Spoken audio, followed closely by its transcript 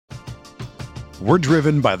We're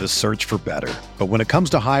driven by the search for better. But when it comes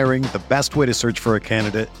to hiring, the best way to search for a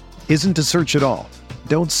candidate isn't to search at all.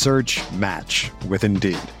 Don't search, match with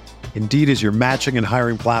Indeed. Indeed is your matching and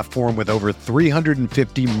hiring platform with over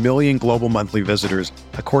 350 million global monthly visitors,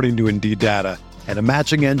 according to Indeed data, and a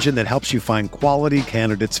matching engine that helps you find quality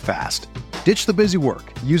candidates fast. Ditch the busy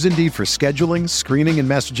work. Use Indeed for scheduling, screening, and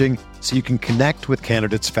messaging so you can connect with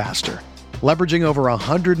candidates faster. Leveraging over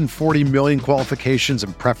 140 million qualifications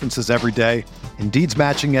and preferences every day, Indeed's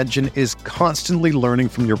matching engine is constantly learning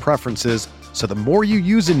from your preferences, so the more you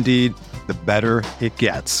use Indeed, the better it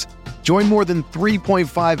gets. Join more than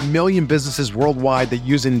 3.5 million businesses worldwide that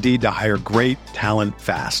use Indeed to hire great talent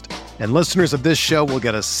fast. And listeners of this show will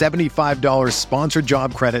get a $75 sponsored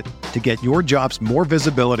job credit to get your jobs more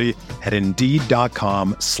visibility at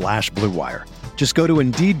Indeed.com/Blue Wire. Just go to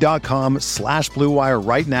Indeed.com/Blue Wire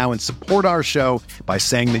right now and support our show by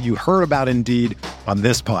saying that you heard about Indeed on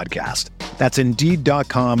this podcast. That's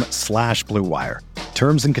Indeed.com/Blue Wire.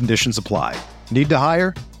 Terms and conditions apply. Need to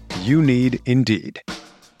hire? You need Indeed.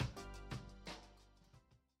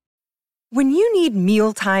 When you need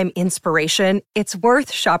mealtime inspiration, it's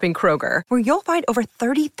worth shopping Kroger, where you'll find over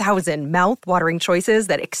 30,000 mouth-watering choices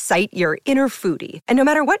that excite your inner foodie. And no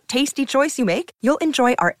matter what tasty choice you make, you'll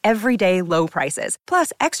enjoy our everyday low prices,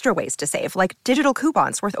 plus extra ways to save, like digital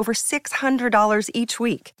coupons worth over $600 each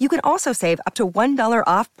week. You can also save up to $1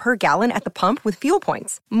 off per gallon at the pump with fuel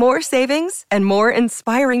points. More savings and more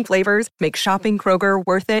inspiring flavors make shopping Kroger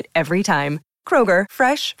worth it every time. Kroger,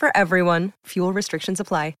 fresh for everyone. Fuel restrictions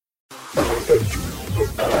apply. Entering the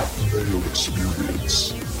Pat Mayo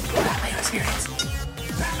Experience. Pat Mayo Experience.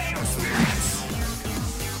 Pat Mayo Experience.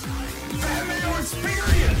 Pat Mayo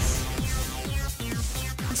Experience.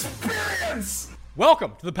 Experience.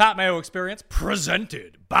 Welcome to the Pat Mayo Experience,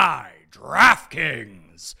 presented by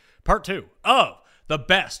DraftKings. Part 2 of the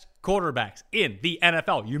best quarterbacks in the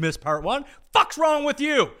NFL. You missed part 1? Fuck's wrong with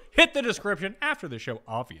you? Hit the description after the show,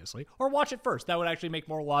 obviously, or watch it first. That would actually make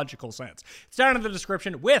more logical sense. It's down in the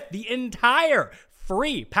description with the entire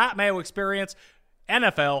free Pat Mayo Experience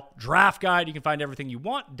NFL draft guide. You can find everything you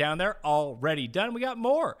want down there already done. We got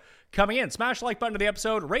more coming in. Smash the like button to the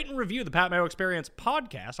episode. Rate and review the Pat Mayo Experience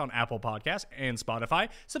podcast on Apple Podcasts and Spotify.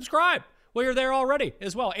 Subscribe. Well, you're there already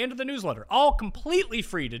as well, and to the newsletter. All completely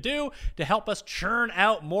free to do to help us churn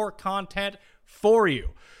out more content for you.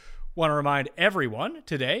 Want to remind everyone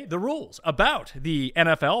today the rules about the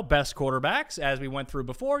NFL best quarterbacks. As we went through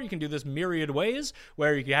before, you can do this myriad ways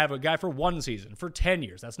where you can have a guy for 1 season, for 10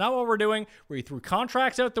 years. That's not what we're doing. We threw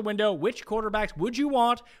contracts out the window. Which quarterbacks would you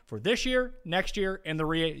want for this year, next year, and the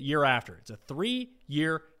year after? It's a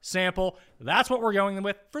 3-year sample. That's what we're going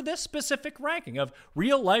with for this specific ranking of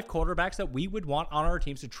real-life quarterbacks that we would want on our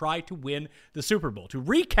teams to try to win the Super Bowl. To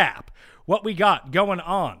recap what we got going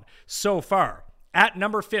on so far. At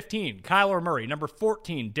number 15, Kyler Murray. Number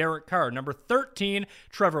 14, Derek Carr. Number 13,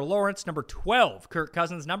 Trevor Lawrence. Number 12, Kirk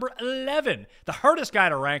Cousins. Number 11, the hardest guy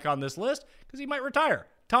to rank on this list because he might retire,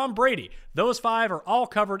 Tom Brady. Those 5 are all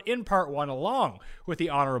covered in part 1 along with the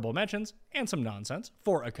honorable mentions and some nonsense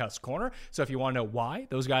for a Cuss Corner. So if you want to know why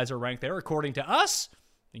those guys are ranked there according to us,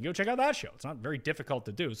 then go check out that show. It's not very difficult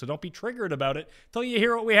to do, so don't be triggered about it until you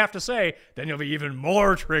hear what we have to say. Then you'll be even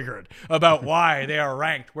more triggered about why they are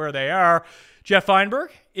ranked where they are. Jeff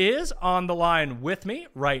Feinberg is on the line with me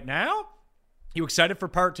right now. You excited for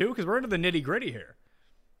part 2? Because we're into the nitty-gritty here.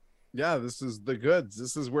 Yeah, this is the goods.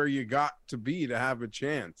 This is where you got to be to have a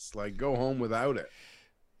chance. Like, go home without it.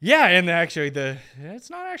 Yeah, and actually,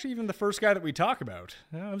 it's not actually even the first guy that we talk about.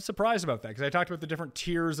 I'm surprised about that because I talked about the different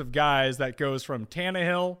tiers of guys that goes from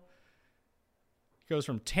Tannehill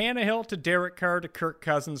to Derek Carr to Kirk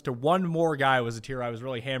Cousins to one more guy was a tier I was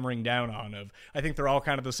really hammering down on of. I think they're all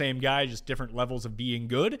kind of the same guy, just different levels of being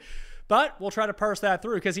good. But we'll try to parse that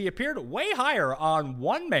through because he appeared way higher on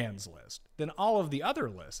one man's list than all of the other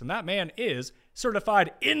lists. And that man is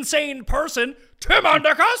certified insane person, Tim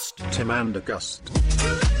Andergust. Tim Andergust.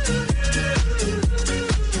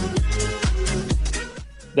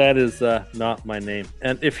 That is not my name.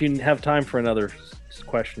 And if you have time for another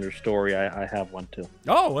question or story, I have one too.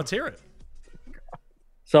 Oh, let's hear it.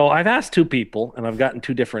 So I've asked 2 people, and I've gotten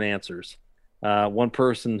 2 different answers. One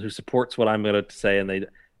person who supports what I'm going to say, and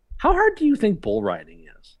how hard do you think bull riding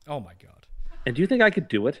is? Oh, my God. And do you think I could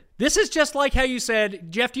do it? This is just like how you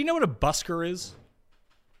said, Jeff, do you know what a busker is?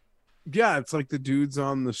 Yeah, it's like the dudes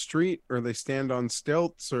on the street, or they stand on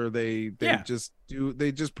stilts, or they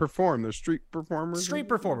just perform. They're street performers. Street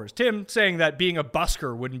performers. Tim saying that being a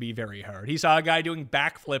busker wouldn't be very hard. He saw a guy doing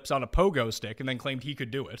backflips on a pogo stick and then claimed he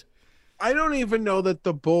could do it. I don't even know that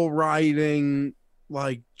the bull riding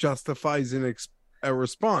like justifies a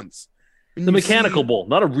response. The mechanical bull,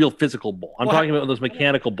 not a real physical bull. I'm talking about those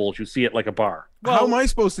mechanical bulls you see at like a bar. Well, how am I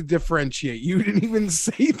supposed to differentiate? You didn't even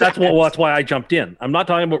say that. That's why I jumped in. I'm not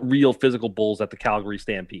talking about real physical bulls at the Calgary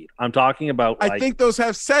Stampede. I'm talking about. I think those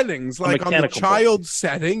have settings. Like on the child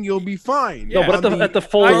setting, you'll be fine. Yeah, but at the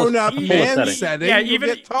full grown-up man setting, you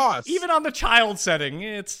get tossed. Even on the child setting,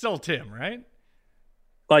 it's still Tim, right?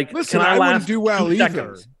 Like, listen, can I wouldn't do well either.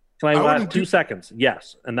 Seconds? Can I last 2 seconds?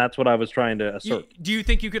 Yes, and that's what I was trying to assert. Do you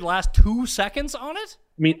think you could last 2 seconds on it?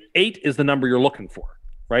 I mean, 8 is the number you're looking for,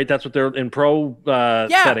 right? That's what they're in pro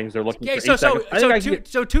settings. They're looking for 8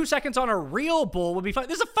 seconds. So 2 seconds on a real bull would be fine.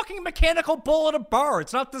 This is a fucking mechanical bull at a bar.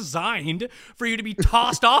 It's not designed for you to be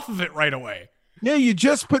tossed off of it right away. Yeah, you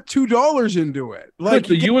just put $2 into it. Like,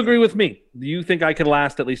 do you agree with me? Do you think I could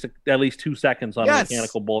last at least 2 seconds on a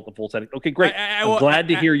mechanical bull at the full setting? Okay, great. I'm glad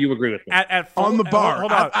to hear you agree with me. On the bar,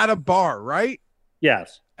 hold on. At a bar, right?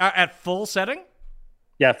 Yes. At full setting?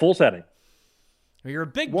 Yeah, full setting. Well, you're a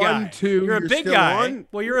big 1, guy. 2. You're a big guy. On?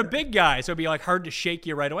 Well, you're a big guy, so it'd be like hard to shake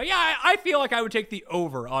you right away. Yeah, I feel like I would take the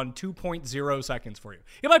over on 2.0 seconds for you.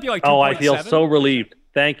 It might be like 2.7. Oh, I feel so relieved.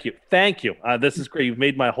 Thank you. This is great. You've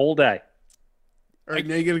made my whole day. All right,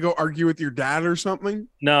 now you gonna go argue with your dad or something?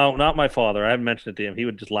 No, not my father. I haven't mentioned it to him. He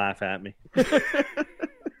would just laugh at me.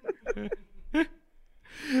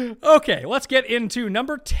 Okay, let's get into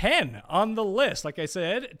number 10 on the list. Like I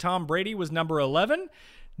said, Tom Brady was number 11.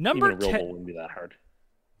 Number 10 wouldn't be that hard.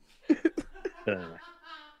 Anyway.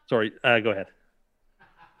 Sorry, go ahead.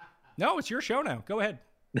 No, it's your show now. Go ahead.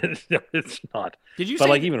 No, it's not. Did you but say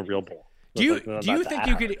like even a real bull? Do you think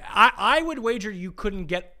you could? I would wager you couldn't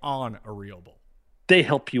get on a real bull. They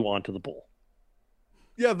help you onto the bull.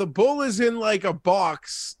 Yeah, the bull is in like a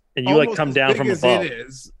box, and you like come down from above. It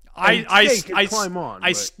is. I climb on.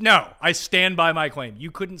 I stand by my claim. You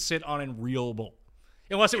couldn't sit on a real bull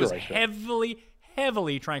unless it was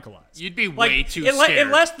heavily tranquilized. You'd be way too scared.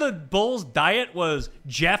 Unless the bull's diet was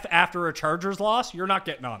Jeff after a Chargers loss, you're not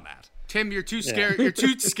getting on that. Tim, you're too scared. You're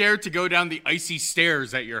too scared to go down the icy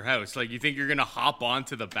stairs at your house. Like, you think you're gonna hop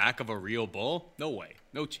onto the back of a real bull? No way,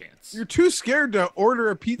 no chance. You're too scared to order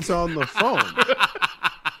a pizza on the phone.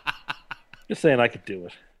 Just saying, I could do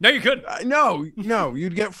it. No, you couldn't. No,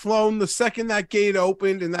 you'd get flown the second that gate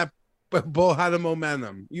opened and that bull had a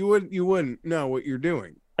momentum. You wouldn't know what you're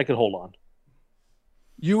doing. I could hold on.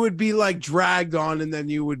 You would be like dragged on, and then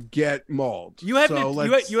you would get mauled. You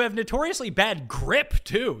have notoriously bad grip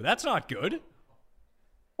too. That's not good.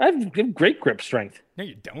 I have great grip strength. No,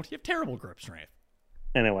 you don't. You have terrible grip strength.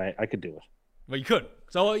 Anyway, I could do it. Well, you couldn't.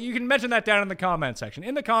 So you can mention that down in the comment section.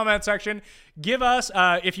 In the comment section, give us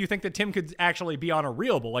if you think that Tim could actually be on a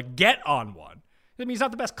real bull, like get on one. I mean, he's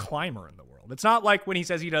not the best climber in the world. It's not like when he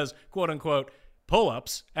says he does quote unquote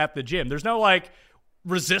pull-ups at the gym. There's no like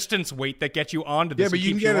resistance weight that gets you onto this. Yeah, but you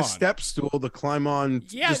can get a step stool to climb on,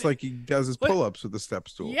 just like he does his pull-ups with the step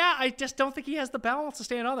stool. Yeah, I just don't think he has the balance to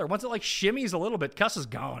stand on there. Once it like shimmies a little bit, Cuss is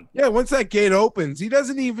gone. Yeah, once that gate opens, he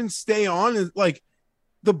doesn't even stay on. Like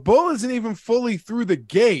the bull isn't even fully through the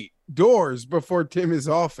gate doors before Tim is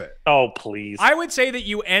off it. Oh, please. I would say that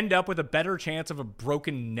you end up with a better chance of a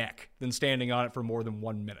broken neck than standing on it for more than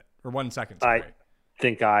 1 minute or 1 second. Sorry. I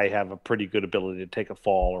think I have a pretty good ability to take a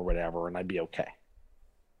fall or whatever, and I'd be okay.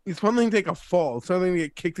 It's one thing to take a fall. It's another thing to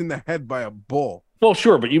get kicked in the head by a bull. Well,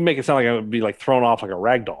 sure, but you make it sound like I would be like thrown off like a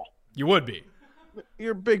rag doll. You would be.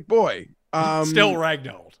 You're a big boy. Still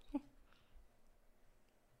ragdolled.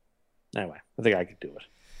 Anyway, I think I could do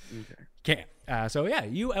it. Okay. Can't. So yeah,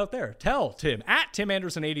 you out there, tell Tim at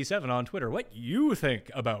TimAnderson87 on Twitter what you think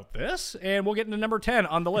about this, and we'll get into number 10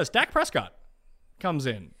 on the list. Dak Prescott comes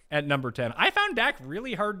in at number 10. I found Dak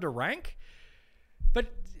really hard to rank,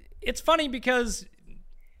 but it's funny because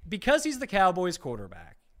he's the Cowboys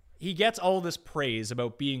quarterback. He gets all this praise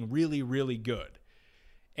about being really, really good.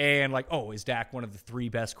 And like, oh, is Dak one of the 3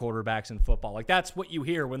 best quarterbacks in football? Like, that's what you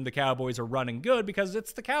hear when the Cowboys are running good because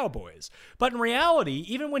it's the Cowboys. But in reality,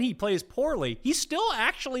 even when he plays poorly, he's still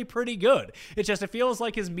actually pretty good. It feels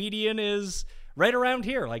like his median is right around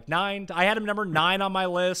here, like 9. I had him number 9 on my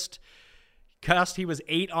list. Cussed, he was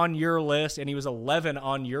 8 on your list, and he was 11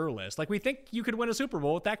 on your list. Like, we think you could win a Super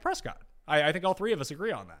Bowl with Dak Prescott. I think all 3 of us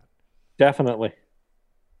agree on that. Definitely.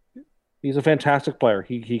 He's a fantastic player.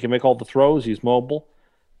 He can make all the throws. He's mobile.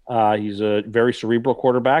 He's a very cerebral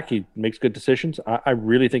quarterback. He makes good decisions. I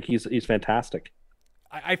really think he's fantastic.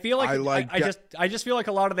 I feel like I just feel like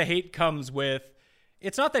a lot of the hate comes with,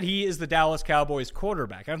 it's not that he is the Dallas Cowboys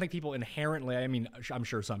quarterback. I don't think people inherently, I mean, I'm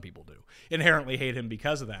sure some people do, inherently hate him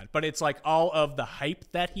because of that. But it's like all of the hype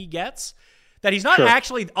that he gets That he's not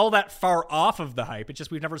actually all that far off of the hype. It's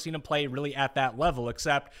just we've never seen him play really at that level,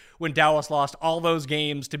 except when Dallas lost all those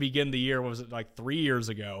games to begin the year. What was it, like 3 years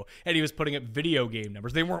ago? And he was putting up video game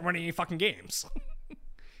numbers. They weren't winning any fucking games.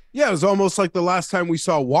 Yeah, it was almost like the last time we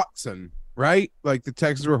saw Watson, right? Like the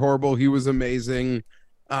Texans were horrible. He was amazing.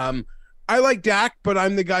 I like Dak, but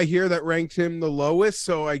I'm the guy here that ranked him the lowest.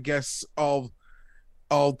 So I guess I'll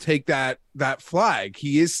take that flag.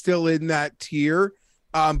 He is still in that tier.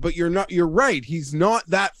 But you're right. He's not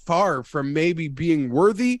that far from maybe being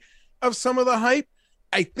worthy of some of the hype.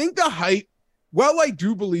 I think the hype, well, I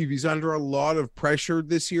do believe he's under a lot of pressure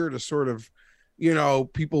this year to sort of,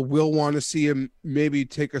 people will want to see him maybe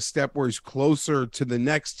take a step where he's closer to the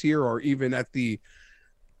next tier or even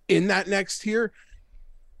in that next tier.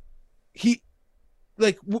 He,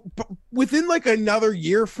 within another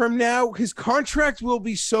year from now, his contract will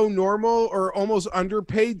be so normal or almost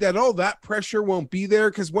underpaid that all that pressure won't be there.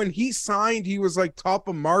 Because when he signed, he was top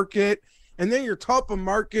of market, and then your top of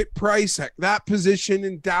market price at that position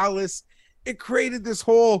in Dallas, it created this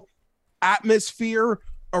whole atmosphere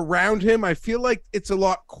around him. I feel like it's a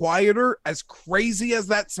lot quieter, as crazy as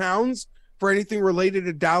that sounds, for anything related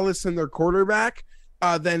to Dallas and their quarterback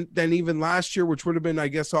than even last year, which would have been, I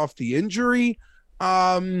guess, off the injury.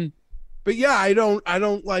 But yeah, I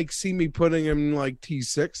don't see me putting him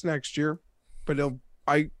T6 next year, but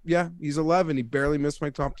he's 11. He barely missed my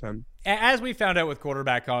top 10. As we found out with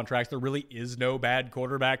quarterback contracts, there really is no bad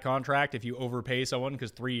quarterback contract if you overpay someone, because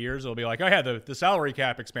 3 years it'll be like, oh yeah, the salary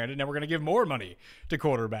cap expanded, now we're going to give more money to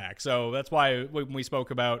quarterback. So that's why when we spoke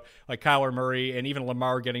about Kyler Murray and even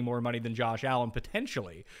Lamar getting more money than Josh Allen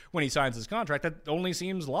potentially when he signs his contract, that only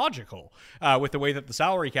seems logical with the way that the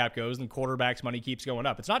salary cap goes and quarterback's money keeps going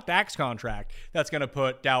up. It's not Dak's contract that's going to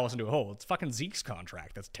put Dallas into a hole. It's fucking Zeke's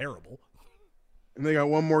contract. That's terrible. And they got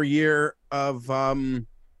one more year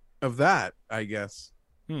of that, I guess.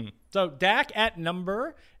 So Dak at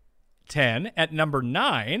number 10. At number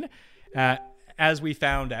 9, as we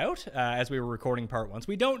found out as we were recording part 1. So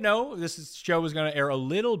we don't know. This show is going to air a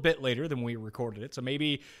little bit later than we recorded it. So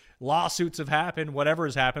maybe lawsuits have happened, whatever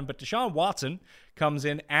has happened. But Deshaun Watson comes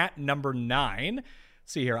in at number 9. Let's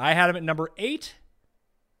see here. I had him at number 8.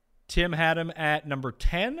 Tim had him at number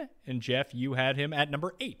 10, and Jeff, you had him at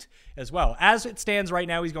number 8 as well. As it stands right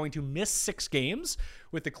now, he's going to miss 6 games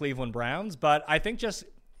with the Cleveland Browns, but I think just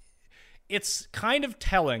it's kind of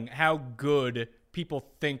telling how good people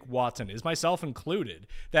think Watson is, myself included,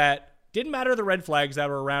 that didn't matter the red flags that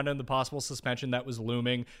were around him, the possible suspension that was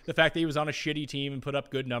looming, the fact that he was on a shitty team and put up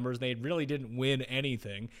good numbers. They really didn't win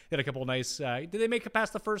anything. They had a couple of nice did they make it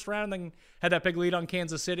past the first round and then had that big lead on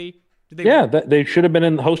Kansas City? They should have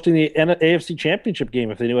been hosting the AFC Championship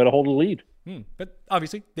game if they knew how to hold a lead. But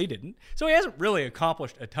obviously they didn't. So he hasn't really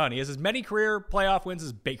accomplished a ton. He has as many career playoff wins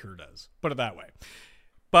as Baker does, put it that way.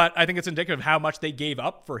 But I think it's indicative of how much they gave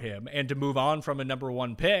up for him and to move on from a number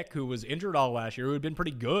 1 pick who was injured all last year, who had been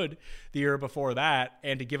pretty good the year before that,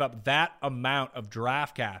 and to give up that amount of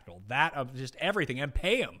draft capital, that of just everything, and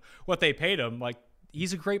pay him what they paid him.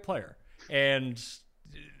 He's a great player. And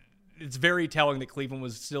it's very telling that Cleveland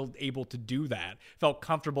was still able to do that, felt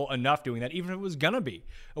comfortable enough doing that, even if it was going to be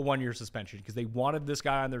a 1-year suspension, because they wanted this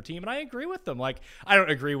guy on their team. And I agree with them. I don't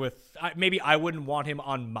agree with, maybe I wouldn't want him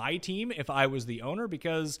on my team if I was the owner,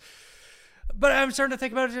 but I'm starting to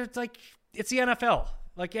think about it. It's the NFL.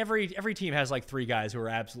 Every team has 3 guys who are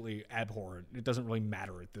absolutely abhorrent. It doesn't really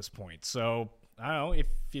matter at this point. So I don't know,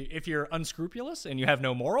 if you're unscrupulous and you have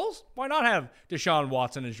no morals, why not have Deshaun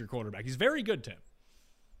Watson as your quarterback? He's very good, Tim.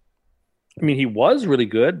 I mean, he was really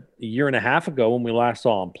good a year and a half ago when we last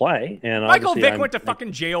saw him play. And Michael Vick went to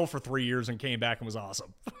fucking jail for 3 years and came back and was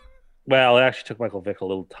awesome. Well, it actually took Michael Vick a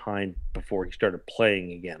little time before he started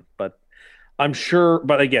playing again. But I'm sure,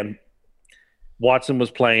 but again, Watson was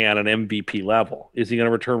playing at an MVP level. Is he going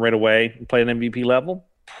to return right away and play an MVP level?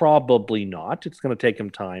 Probably not. It's going to take him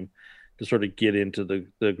time to sort of get into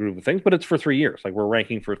the groove of things, but it's for 3 years. We're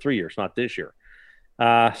ranking for 3 years, not this year.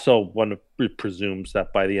 So one presumes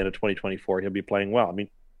that by the end of 2024, he'll be playing well. I mean,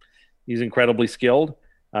 he's incredibly skilled.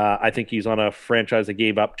 I think he's on a franchise that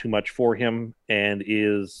gave up too much for him and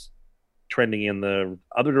is trending in the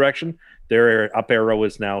other direction. Their up arrow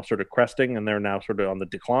is now sort of cresting, and they're now sort of on the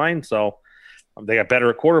decline. So they got better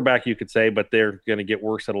at quarterback, you could say, but they're going to get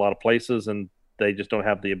worse at a lot of places, and they just don't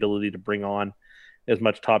have the ability to bring on as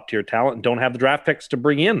much top-tier talent and don't have the draft picks to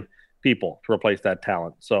bring in people to replace that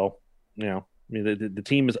talent. So, I mean, the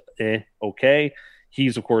team is okay.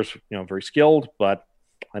 He's, of course, very skilled, but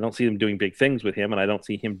I don't see them doing big things with him, and I don't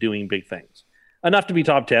see him doing big things. Enough to be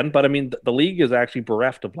top 10, but I mean, the league is actually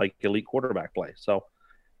bereft of elite quarterback play. So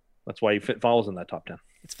That's why he falls in that top 10.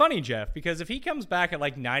 It's funny, Jeff, because if he comes back at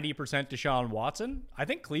like 90% Deshaun Watson, I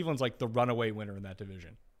think Cleveland's like the runaway winner in that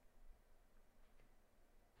division.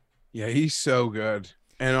 Yeah, he's so good.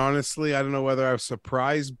 And honestly, I don't know whether I was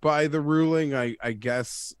surprised by the ruling. I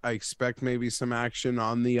guess I expect maybe some action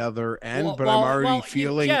on the other end, I'm already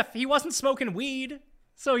feeling... Jeff, he wasn't smoking weed,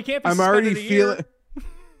 so he can't be I'm suspended already a feeling... year.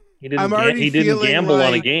 He didn't gamble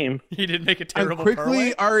on a game. He didn't make a terrible I'm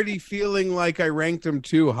quickly parlay. already feeling like I ranked him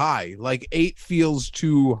too high. Like 8 feels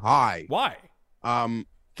too high. Why?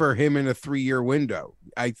 For him in a 3-year window.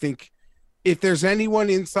 I think if there's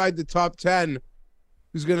anyone inside the top 10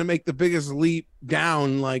 who's going to make the biggest leap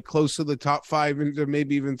down, like close to the top 5 into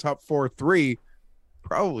maybe even top 4, 3,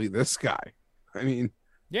 probably this guy. I mean,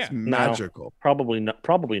 yeah, it's magical. No,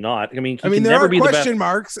 probably not. I mean, there never are be question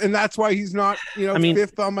marks, and that's why he's not,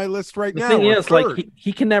 5th on my list right now. The thing is, third. like,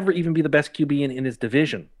 he can never even be the best QB in his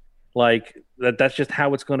division. Like, that's just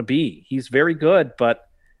how it's going to be. He's very good, but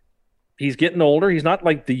he's getting older. He's not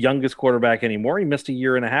like the youngest quarterback anymore. He missed a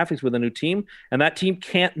year and a half. He's with a new team, and that team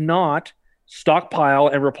can't not stockpile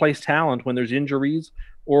and replace talent when there's injuries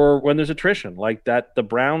or when there's attrition. Like that, the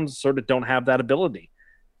Browns sort of don't have that ability.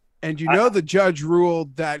 And the judge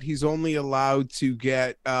ruled that he's only allowed to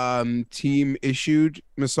get team issued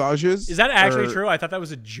massages. Is that actually true? I thought that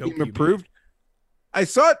was a joke. Team approved. I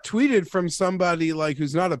saw it tweeted from somebody like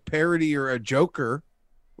who's not a parody or a joker,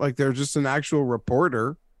 like they're just an actual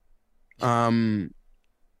reporter.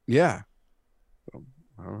 Yeah. So,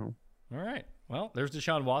 I don't know. All right. Well, there's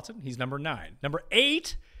Deshaun Watson. He's number 9. Number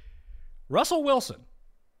 8, Russell Wilson.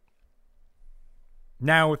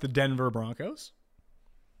 Now with the Denver Broncos.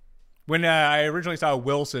 When I originally saw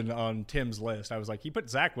Wilson on Tim's list, I was like, he put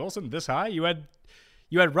Zach Wilson this high? You had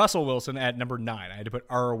Russell Wilson at number 9. I had to put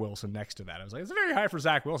R. Wilson next to that. I was like, it's very high for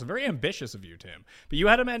Zach Wilson. Very ambitious of you, Tim. But you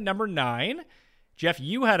had him at number 9. Jeff,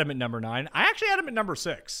 you had him at number 9. I actually had him at number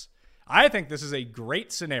 6. I think this is a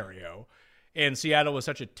great scenario. And Seattle was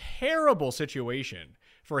such a terrible situation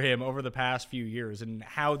for him over the past few years, and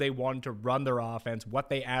how they wanted to run their offense, what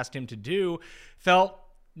they asked him to do, felt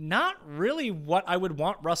not really what I would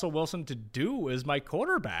want Russell Wilson to do as my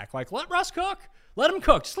quarterback. Like, let Russ cook. Let him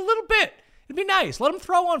cook just a little bit. It'd be nice. Let him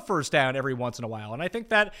throw on first down every once in a while. And I think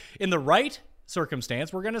that in the right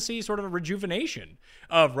circumstance, we're going to see sort of a rejuvenation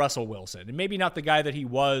of Russell Wilson. And maybe not the guy that he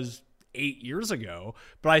was 8 years ago,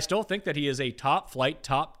 but I still think that he is a top flight,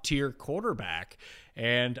 top tier quarterback.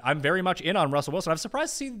 And I'm very much in on Russell Wilson. I'm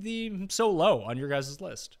surprised to see him so low on your guys'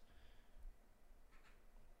 list.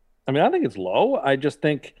 I mean, I think it's low. I just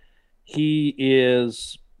think he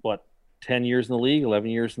is, 10 years in the league, 11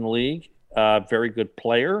 years in the league. Very good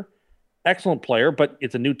player. Excellent player, but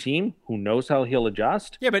it's a new team. Who knows how he'll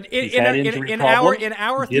adjust? Yeah, but in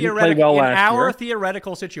our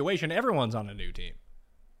theoretical situation, everyone's on a new team.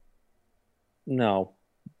 No,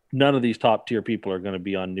 none of these top tier people are going to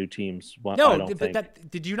be on new teams.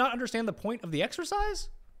 Did you not understand the point of the exercise?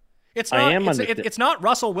 It's not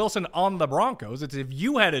Russell Wilson on the Broncos. It's if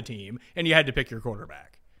you had a team and you had to pick your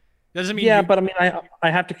quarterback. Doesn't mean but I mean, I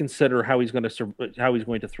have to consider how he's going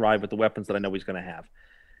to thrive with the weapons that I know he's going to have.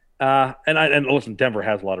 And listen, Denver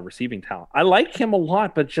has a lot of receiving talent. I like him a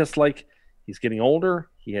lot, but just like he's getting older,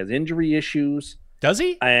 he has injury issues. Does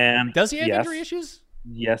he? And does he have injury issues?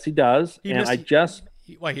 Yes, he does.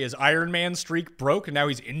 His Iron Man streak broke and now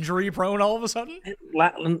he's injury prone all of a sudden?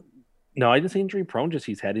 No, I didn't say injury prone, just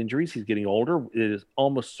he's had injuries. He's getting older. It is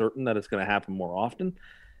almost certain that it's going to happen more often.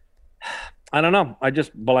 I don't know. I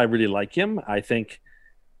really like him. I think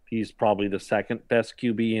he's probably the second best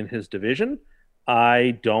QB in his division.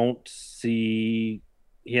 I don't see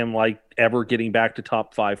him ever getting back to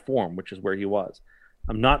top 5 form, which is where he was.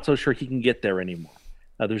 I'm not so sure he can get there anymore.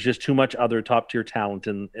 There's just too much other top tier talent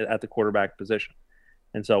at the quarterback position.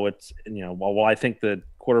 And so it's, while I think the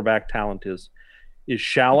quarterback talent is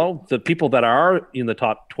shallow, the people that are in the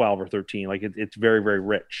top 12 or 13, it's very, very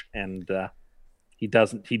rich. And he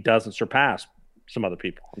doesn't surpass some other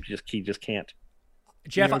people. He just can't.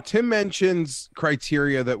 Jeff, Tim mentions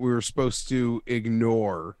criteria that we were supposed to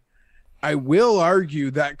ignore. I will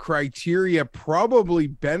argue that criteria probably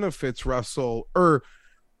benefits Russell,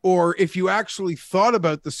 or if you actually thought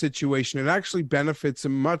about the situation, it actually benefits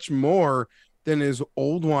him much more than his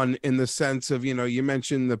old one, in the sense of, you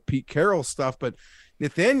mentioned the Pete Carroll stuff, but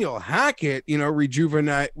Nathaniel Hackett,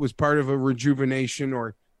 rejuvenate was part of a rejuvenation,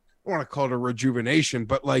 or I want to call it a rejuvenation,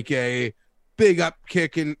 but like a big up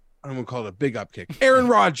kick in. I don't want to call it a big up kick. Aaron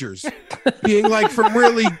Rodgers being from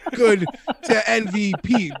really good to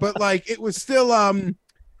MVP, but it was still,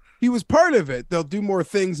 he was part of it. They'll do more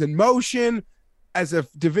things in motion. As a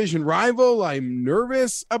division rival, I'm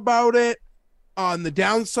nervous about it. On the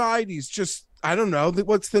downside, he's just, I don't know,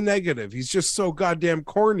 what's the negative? He's just so goddamn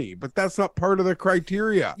corny, but that's not part of the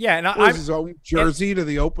criteria. Yeah, and Wears his own jersey to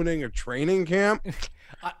the opening of training camp.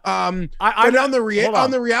 But on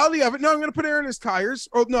the reality of it, no, I'm going to put air in his tires.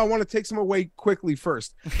 Oh no, I want to take some away quickly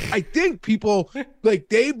first. I think people like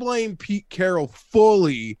they blame Pete Carroll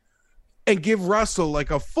fully and give Russell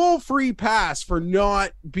like a full free pass for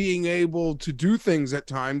not being able to do things at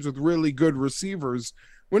times with really good receivers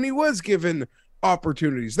when he was given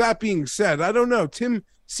opportunities. That being said, I don't know. Tim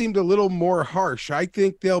seemed a little more harsh. I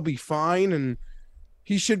think they'll be fine, and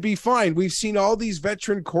he should be fine. We've seen all these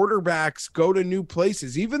veteran quarterbacks go to new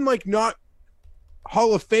places, even like not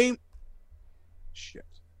Hall of Fame. Shit.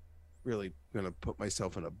 Really going to put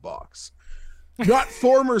myself in a box. Not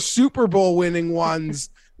former Super Bowl winning ones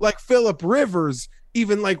like Phillip Rivers,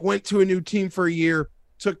 even like went to a new team for a year,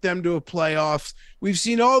 took them to a playoffs. We've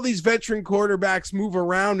seen all these veteran quarterbacks move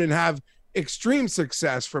around and have extreme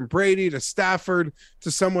success, from Brady to Stafford to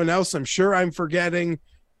someone else I'm sure I'm forgetting.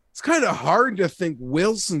 It's kind of hard to think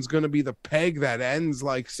Wilson's going to be the peg that ends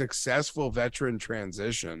like successful veteran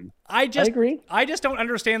transition. I agree. I just don't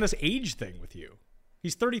understand this age thing with you.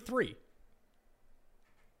 He's 33.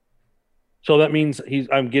 So that means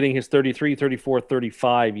I'm getting his 33, 34,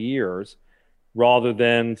 35 years rather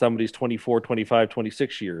than somebody's 24, 25,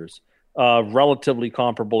 26 years. Relatively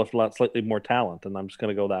comparable, if not slightly more talent, and I'm just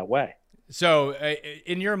going to go that way. So,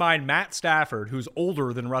 in your mind, Matt Stafford, who's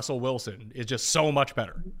older than Russell Wilson, is just so much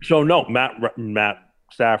better. So, no, Matt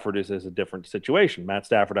Stafford is a different situation. Matt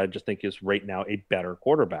Stafford, I just think, is right now a better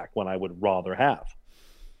quarterback, one I would rather have.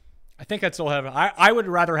 I think I'd still have. I would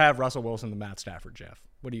rather have Russell Wilson than Matt Stafford, Jeff.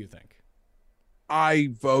 What do you think? I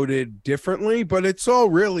voted differently, but it's all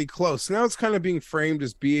really close. Now it's kind of being framed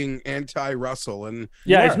as being anti-Russell, and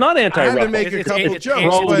it's not anti-Russell. I had to make a couple jokes,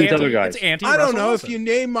 but I don't know Wilson. if you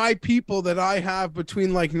name my people that I have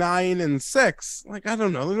between like 9 and 6. Like I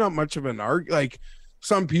don't know, there's not much of an argument. Like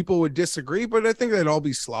some people would disagree, but I think they'd all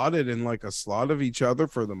be slotted in like a slot of each other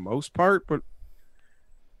for the most part. But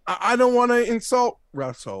I don't want to insult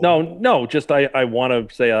Russell. No, just I want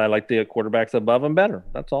to say I like the quarterbacks above him better.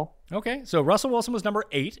 That's all. Okay, so Russell Wilson was number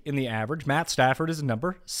 8 in the average. Matt Stafford is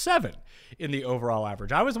number 7 in the overall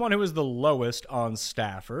average. I was the one who was the lowest on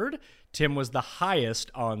Stafford. Tim was the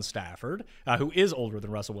highest on Stafford, who is older than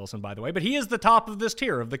Russell Wilson, by the way. But he is the top of this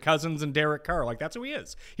tier of the Cousins and Derek Carr. Like, that's who he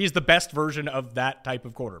is. He's the best version of that type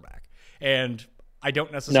of quarterback. And I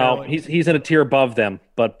don't necessarily... No, he's in a tier above them,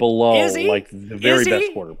 but below, like, the very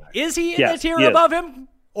best quarterback. Is he in a tier above him?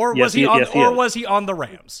 Or was he on the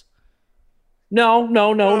Rams?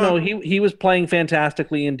 No. He was playing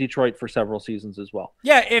fantastically in Detroit for several seasons as well.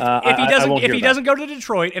 Yeah, if he doesn't go to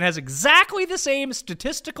Detroit and has exactly the same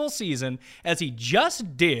statistical season as he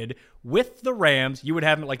just did with the Rams, you would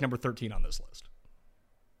have him at like number 13 on this list.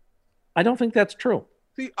 I don't think that's true.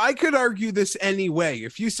 See, I could argue this anyway.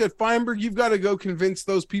 If you said, Feinberg, you've got to go convince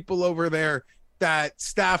those people over there that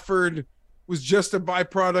Stafford was just a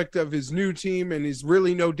byproduct of his new team and is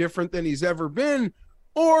really no different than he's ever been.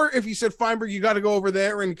 Or if you said, Feinberg, you got to go over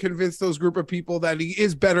there and convince those group of people that he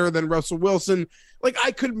is better than Russell Wilson. Like,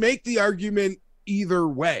 I could make the argument either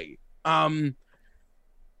way. I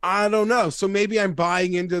don't know. So maybe I'm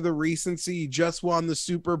buying into the recency. He just won the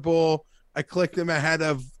Super Bowl. I clicked him ahead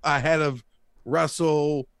of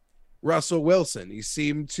Russell Wilson. He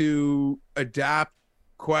seemed to adapt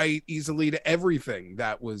quite easily to everything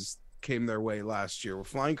that came their way last year with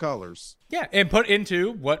flying colors. Yeah, and put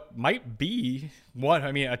into what might be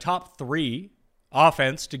a top 3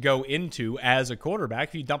 offense to go into as a quarterback.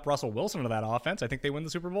 If you dump Russell Wilson into that offense, I think they win the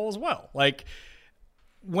Super Bowl as well. Like,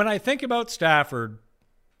 when I think about Stafford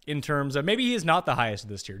in terms of, maybe he is not the highest of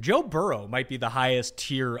this tier. Joe Burrow might be the highest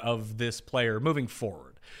tier of this player moving forward.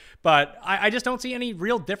 But I just don't see any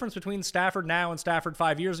real difference between Stafford now and Stafford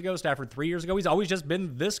 5 years ago, Stafford 3 years ago. He's always just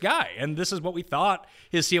been this guy. And this is what we thought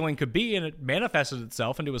his ceiling could be. And it manifested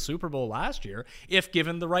itself into a Super Bowl last year if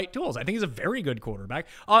given the right tools. I think he's a very good quarterback.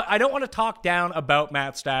 I don't want to talk down about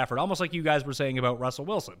Matt Stafford, almost like you guys were saying about Russell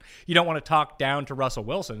Wilson. You don't want to talk down to Russell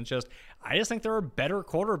Wilson. It's just, I just think there are better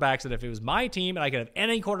quarterbacks that if it was my team and I could have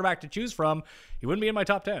any quarterback to choose from, he wouldn't be in my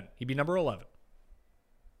top 10. He'd be number 11.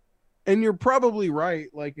 And you're probably right.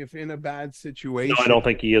 Like, if in a bad situation, no, I don't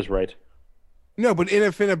think he is right. No, but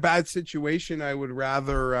if in a bad situation, I would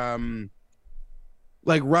rather,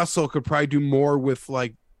 like Russell could probably do more with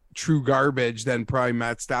like true garbage than probably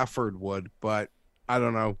Matt Stafford would. But I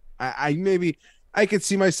don't know. I maybe I could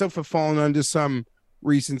see myself falling under some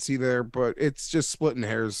recency there, but it's just splitting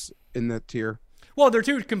hairs in that tier. Well, they're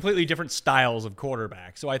two completely different styles of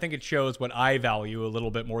quarterback, so I think it shows what I value a little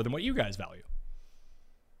bit more than what you guys value.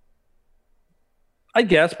 I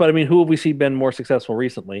guess, but I mean, who have we seen been more successful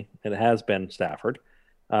recently? It has been Stafford.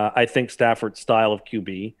 I think Stafford's style of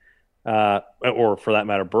QB, or for that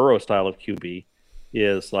matter, Burrow's style of QB,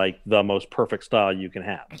 is like the most perfect style you can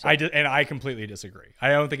have. So. I completely disagree. I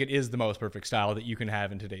don't think it is the most perfect style that you can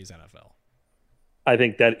have in today's NFL. I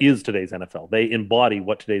think that is today's NFL. They embody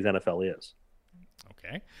what today's NFL is.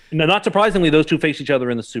 Okay. Now, not surprisingly, those two face each other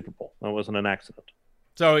in the Super Bowl. That wasn't an accident.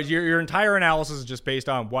 So your entire analysis is just based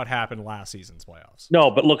on what happened last season's playoffs.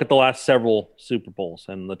 No, but look at the last several Super Bowls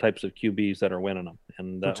and the types of QBs that are winning them.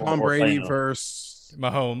 And Tom Brady versus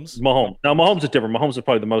Mahomes. Now, Mahomes is different. Mahomes is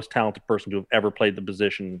probably the most talented person to have ever played the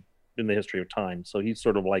position in the history of time. So he's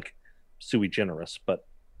sort of like sui generis, but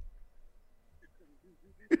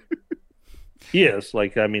he is.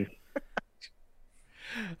 Like, I mean.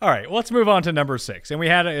 All right, let's move on to number 6. And we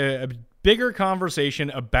had a bigger conversation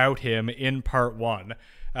about him in part 1,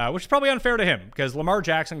 which is probably unfair to him because Lamar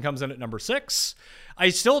Jackson comes in at number 6. I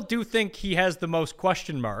still do think he has the most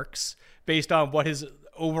question marks based on what his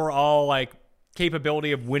overall like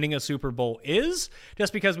capability of winning a Super Bowl is,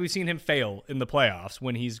 just because we've seen him fail in the playoffs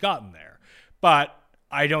when he's gotten there. But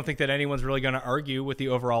I don't think that anyone's really going to argue with the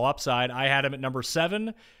overall upside. I had him at number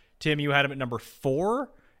 7. Tim, you had him at number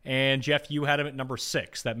 4. And Jeff, you had him at number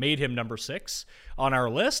 6. That made him number 6 on our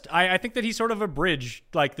list. I think that he's sort of a bridge.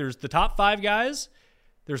 Like, there's the top 5 guys,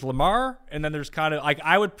 there's Lamar, and then there's kind of like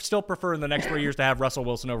I would still prefer in the next 4 years to have Russell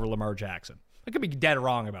Wilson over Lamar Jackson. I could be dead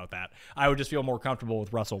wrong about that. I would just feel more comfortable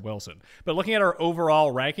with Russell Wilson. But looking at our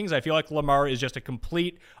overall rankings, I feel like Lamar is just a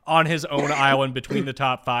complete on his own island between the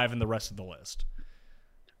top 5 and the rest of the list.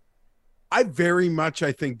 I very much,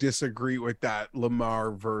 I think, disagree with that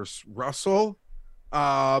Lamar versus Russell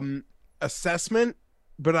assessment,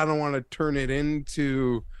 but I don't want to turn it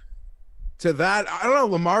into that. I don't know.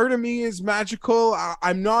 Lamar to me is magical.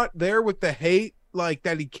 I'm not there with the hate, like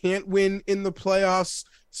that he can't win in the playoffs.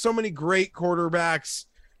 So many great quarterbacks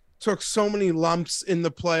took so many lumps in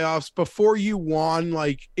the playoffs before you won,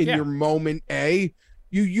 like in your moment A.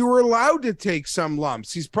 You were allowed to take some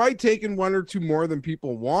lumps. He's probably taken 1 or 2 more than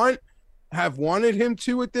people have wanted him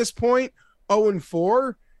to at this point.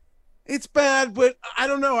 0-4. It's bad, but I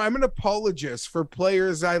don't know. I'm an apologist for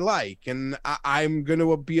players I like, and I'm going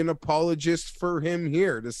to be an apologist for him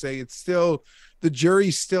here to say it's still, the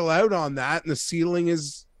jury's still out on that, and the ceiling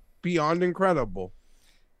is beyond incredible.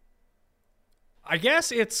 I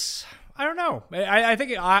guess I don't know. I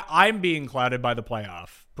think I'm being clouded by the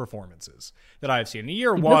playoff performances that I've seen. In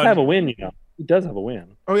year 1. He does have a win, He does have a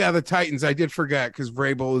win. Oh, yeah, the Titans. I did forget because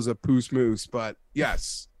Vrabel is a poos moose, but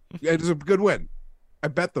yes, it is a good win. I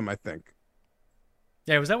bet them, I think.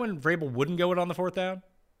 Yeah, was that when Vrabel wouldn't go it on the 4th down?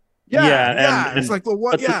 Yeah. It's like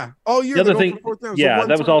all year. The other thing,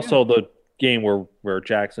 that was also the game where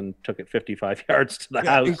Jackson took it 55 yards to the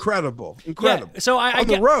house. Incredible. Yeah, so on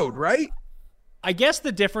the road, right? I guess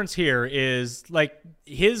the difference here is like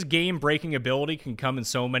his game-breaking ability can come in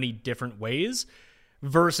so many different ways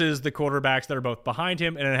versus the quarterbacks that are both behind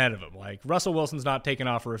him and ahead of him. Like Russell Wilson's not taking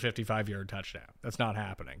off for a 55-yard touchdown. That's not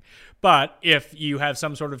happening. But if you have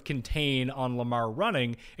some sort of contain on Lamar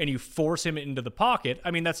running and you force him into the pocket, I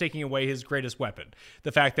mean, that's taking away his greatest weapon.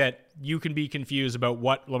 The fact that you can be confused about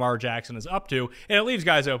what Lamar Jackson is up to, and it leaves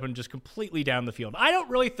guys open just completely down the field. I don't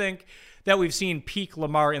really think that we've seen peak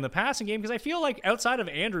Lamar in the passing game because I feel like outside of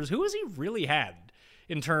Andrews, who has he really had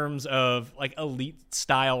in terms of like elite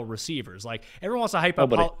style receivers? Like everyone wants to hype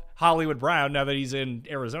up Hollywood Brown now that he's in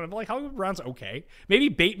Arizona, but like Hollywood Brown's okay. Maybe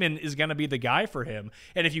Bateman is going to be the guy for him.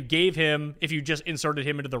 And if you just inserted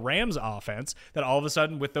him into the Rams offense, that all of a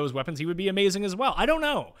sudden with those weapons, he would be amazing as well. I don't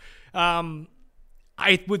know.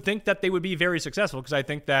 I would think that they would be very successful because I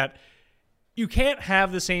think that you can't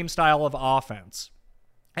have the same style of offense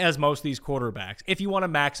as most of these quarterbacks if you want to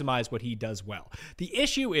maximize what he does well. The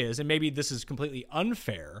issue is, and maybe this is completely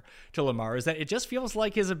unfair to Lamar, is that it just feels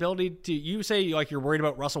like his ability to, you say like you're worried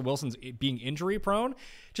about Russell Wilson's being injury prone,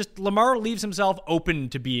 just Lamar leaves himself open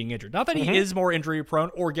to being injured. Not that he is more injury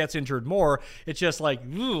prone or gets injured more. It's just like,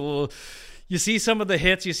 you see some of the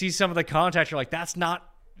hits, you see some of the contact, you're like, that's not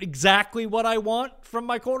exactly what I want from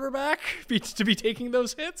my quarterback to be taking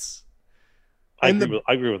those hits. I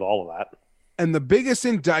agree with all of that. And the biggest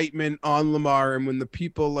indictment on Lamar, and when the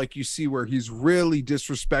people like you see where he's really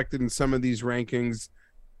disrespected in some of these rankings,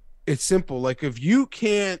 it's simple. Like if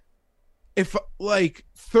like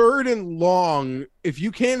 3rd and long, if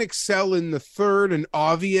you can't excel in the 3rd and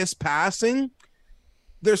obvious passing,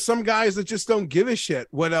 there's some guys that just don't give a shit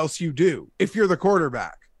what else you do if you're the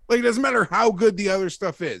quarterback. Like it doesn't matter how good the other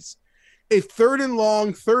stuff is. If 3rd and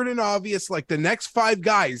long, 3rd and obvious, like the next 5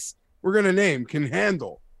 guys we're going to name can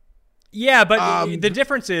handle, Yeah, but the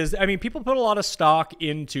difference is, I mean, people put a lot of stock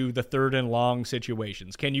into the 3rd and long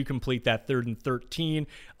situations. Can you complete that 3rd and 13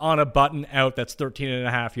 on a button out that's 13 and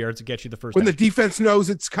a half yards to get you the first when down? the defense knows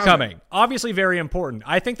it's coming? Obviously very important.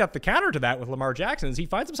 I think that the counter to that with Lamar Jackson is he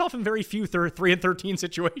finds himself in very few 3 and 13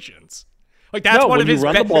 situations. Like that's one of his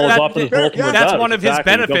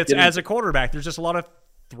benefits as a quarterback. There's just a lot of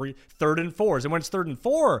 3rd and 4s. And when it's 3rd and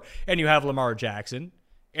 4 and you have Lamar Jackson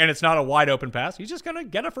and it's not a wide open pass, he's just going to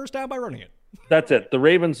get a first down by running it. That's it. The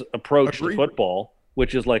Ravens' approach to football,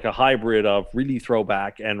 which is like a hybrid of really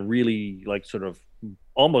throwback and really like sort of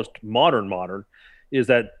almost modern, is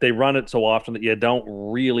that they run it so often that you don't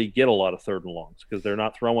really get a lot of 3rd and longs because they're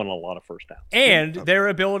not throwing a lot of first downs. And their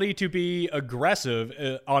ability to be aggressive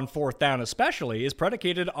on 4th down especially is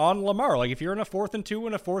predicated on Lamar. Like if you're in a 4th and 2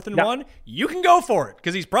 and a 4th and 1, you can go for it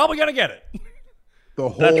because he's probably going to get it.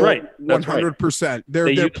 That's right. 100%.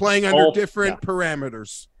 They're playing under different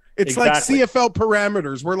parameters. It's like CFL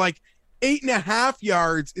parameters where like 8.5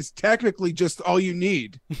 yards is technically just all you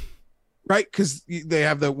need. Right, because they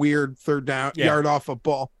have the weird 3rd down yard off a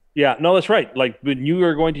ball. Yeah, no, that's right. Like when you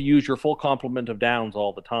are going to use your full complement of downs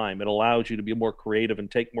all the time, it allows you to be more creative and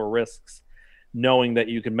take more risks, knowing that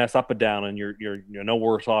you can mess up a down and you're no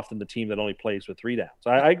worse off than the team that only plays with 3 downs.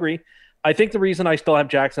 I agree. I think the reason I still have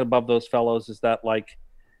Jackson above those fellows is that like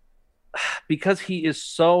because he is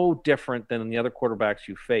so different than the other quarterbacks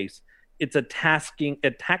you face, it's a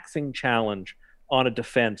taxing challenge on a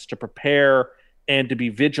defense to prepare and to be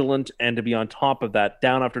vigilant and to be on top of that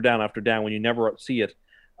down after down after down when you never see it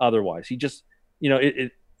otherwise. He just,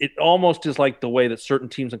 it almost is like the way that certain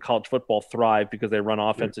teams in college football thrive because they run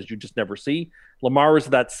offenses you just never see. Lamar is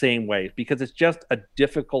that same way because it's just a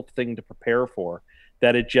difficult thing to prepare for,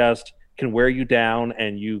 that it just can wear you down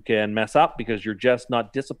and you can mess up because you're just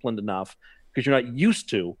not disciplined enough because you're not used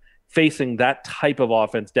to facing that type of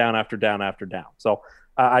offense down after down after down. So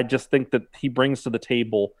I just think that he brings to the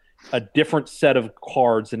table a different set of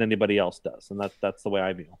cards than anybody else does. And that's the way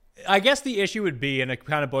I view. I guess the issue would be, and it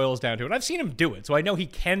kind of boils down to it, I've seen him do it, so I know he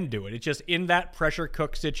can do it. It's just in that pressure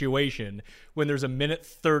cook situation when there's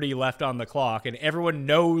 1:30 left on the clock and everyone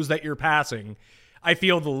knows that you're passing, I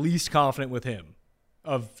feel the least confident with him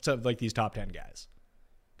of like these top 10 guys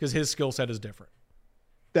because his skill set is different.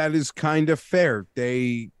 That is kind of fair.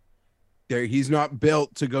 He's not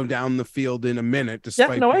built to go down the field in a minute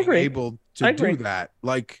despite being able to do that.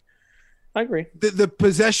 Like, I agree. The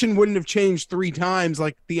possession wouldn't have changed 3 times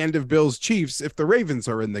like the end of Bills Chiefs if the Ravens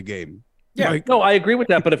are in the game. Yeah. No, I agree with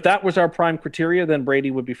that. But if that was our prime criteria, then Brady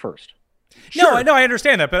would be first. Sure. No, I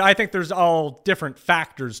understand that. But I think there's all different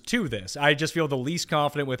factors to this. I just feel the least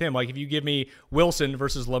confident with him. Like if you give me Wilson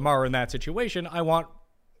versus Lamar in that situation, I want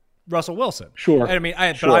Russell Wilson. Sure. I mean,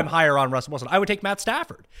 but I'm higher on Russell Wilson. I would take Matt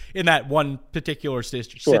Stafford in that one particular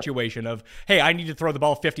situation of, hey, I need to throw the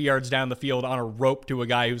ball 50 yards down the field on a rope to a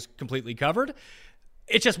guy who's completely covered.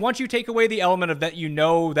 It's just once you take away the element of that,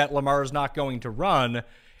 that Lamar is not going to run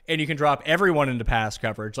and you can drop everyone into pass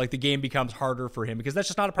coverage, like the game becomes harder for him because that's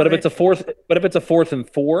just not a part of it. But if it's a 4th and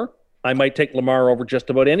 4, I might take Lamar over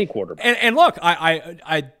just about any quarterback. And look,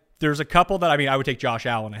 I there's a couple that, I would take Josh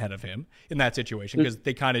Allen ahead of him in that situation because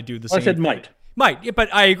they kind of do the same I said thing. Might,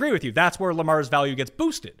 but I agree with you. That's where Lamar's value gets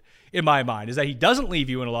boosted in my mind, is that he doesn't leave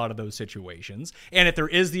you in a lot of those situations. And if there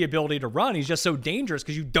is the ability to run, he's just so dangerous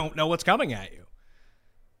because you don't know what's coming at you.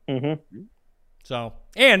 Mm-hmm. So,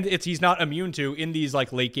 and he's not immune to, in these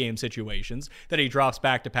like late game situations, that he drops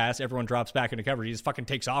back to pass, everyone drops back into coverage, he just fucking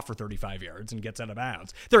takes off for 35 yards and gets out of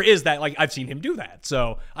bounds. There is that, like I've seen him do that.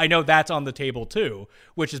 So I know that's on the table too,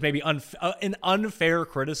 which is maybe an unfair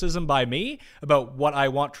criticism by me about what I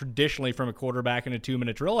want traditionally from a quarterback in a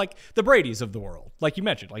 2-minute drill, like the Bradys of the world. Like you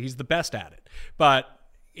mentioned, like he's the best at it. But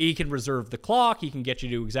he can reserve the clock. He can get you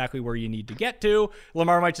to exactly where you need to get to.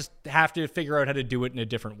 Lamar might just have to figure out how to do it in a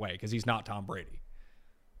different way because he's not Tom Brady.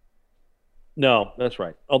 No, that's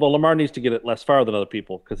right. Although Lamar needs to get it less far than other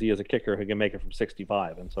people because he is a kicker who can make it from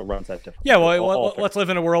 65 and so runs that different. Yeah, well, let's live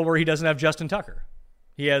in a world where he doesn't have Justin Tucker.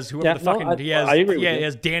 He has he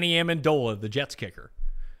has Danny Amendola, the Jets kicker.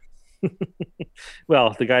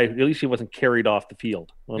 Well, the guy, at least he wasn't carried off the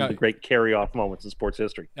field. One of the great carry-off moments in sports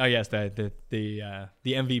history. Oh yes, the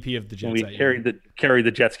MVP of the Jets. We carried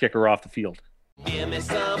the Jets kicker off the field. Give me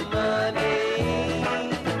some money.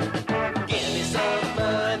 Give me some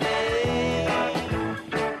money.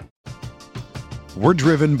 We're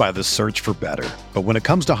driven by the search for better. But when it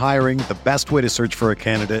comes to hiring, the best way to search for a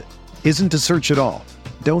candidate isn't to search at all.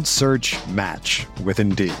 Don't search, match with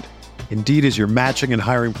Indeed. Indeed is your matching and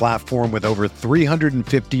hiring platform with over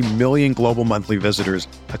 350 million global monthly visitors,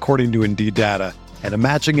 according to Indeed data, and a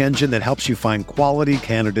matching engine that helps you find quality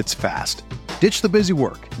candidates fast. Ditch the busy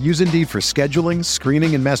work. Use Indeed for scheduling,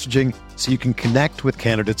 screening, and messaging so you can connect with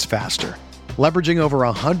candidates faster. Leveraging over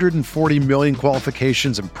 140 million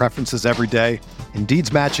qualifications and preferences every day,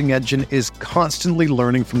 Indeed's matching engine is constantly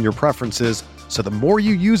learning from your preferences, so the more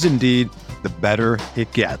you use Indeed, the better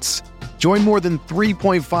it gets. Join more than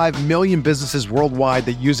 3.5 million businesses worldwide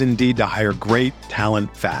that use Indeed to hire great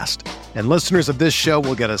talent fast. And listeners of this show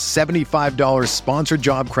will get a $75 sponsored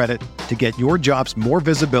job credit to get your jobs more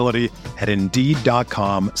visibility at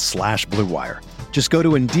Indeed.com/Blue Wire. Just go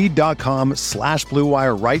to Indeed.com/Blue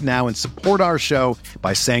Wire right now and support our show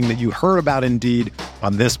by saying that you heard about Indeed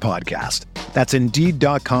on this podcast. That's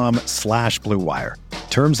Indeed.com/Blue Wire.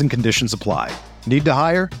 Terms and conditions apply. Need to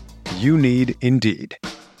hire? You need Indeed.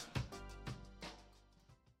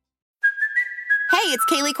 Hey, it's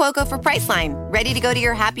Kaylee Cuoco for Priceline. Ready to go to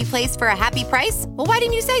your happy place for a happy price? Well, why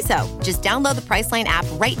didn't you say so? Just download the Priceline app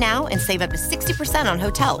right now and save up to 60% on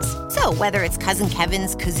hotels. So whether it's Cousin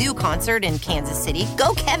Kevin's Kazoo Concert in Kansas City,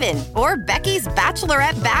 go Kevin, or Becky's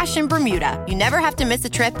Bachelorette Bash in Bermuda, you never have to miss a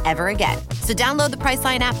trip ever again. So download the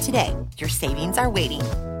Priceline app today. Your savings are waiting.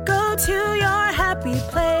 Go to your happy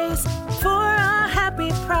place for a happy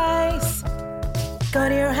price. Go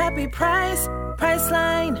to your happy price,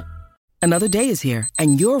 Priceline. Another day is here,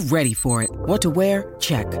 and you're ready for it. What to wear?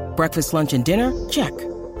 Check. Breakfast, lunch, and dinner? Check.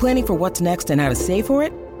 Planning for what's next and how to save for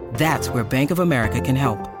it? That's where Bank of America can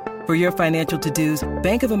help. For your financial to-dos,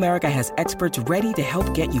 Bank of America has experts ready to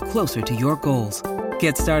help get you closer to your goals.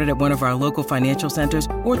 Get started at one of our local financial centers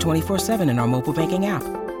or 24/7 in our mobile banking app.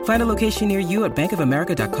 Find a location near you at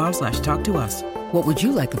bankofamerica.com/talktous. What would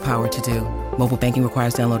you like the power to do? Mobile banking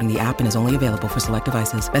requires downloading the app and is only available for select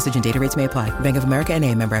devices. Message and data rates may apply. Bank of America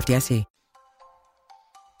NA, member FDIC.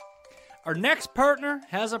 Our next partner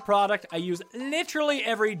has a product I use literally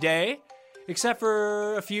every day, except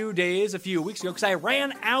for a few weeks ago, because I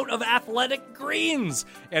ran out of Athletic Greens.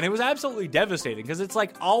 And it was absolutely devastating, because it's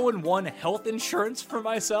like all-in-one health insurance for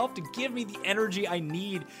myself to give me the energy I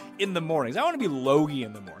need in the mornings. I want to be logy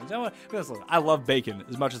in the mornings. I love bacon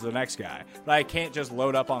as much as the next guy, but I can't just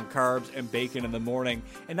load up on carbs and bacon in the morning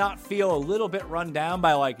and not feel a little bit run down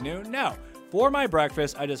by like noon. No. For my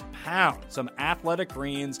breakfast, I just pound some Athletic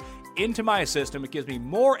Greens into my system. It gives me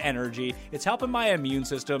more energy. It's helping my immune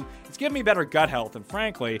system. It's giving me better gut health. And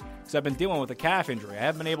frankly, because I've been dealing with a calf injury, I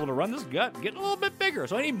haven't been able to run this gut and get a little bit bigger.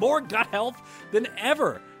 So I need more gut health than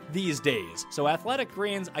ever these days. So Athletic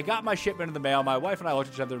Greens, I got my shipment in the mail. My wife and I looked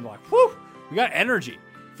at each other and were like, whew, we got energy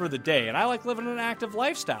for the day. And I like living an active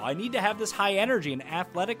lifestyle. I need to have this high energy, and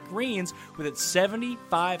Athletic Greens, with its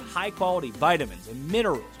 75 high-quality vitamins and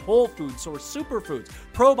minerals, whole food source superfoods,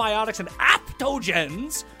 probiotics, and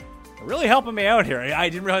adaptogens, are really helping me out here. I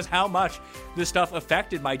didn't realize how much this stuff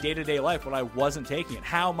affected my day-to-day life when I wasn't taking it,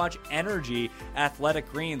 how much energy Athletic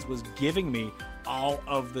Greens was giving me all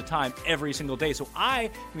of the time, every single day. So I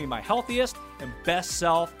can be my healthiest and best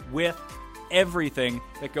self with everything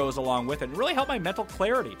that goes along with it, and really help my mental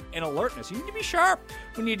clarity and alertness. You need to be sharp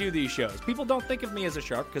when you do these shows. People don't think of me as a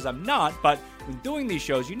sharp, because I'm not, but when doing these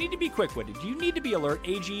shows, you need to be quick-witted. You need to be alert.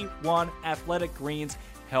 AG1 Athletic Greens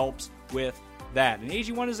helps with that. And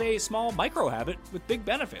AG1 is a small micro habit with big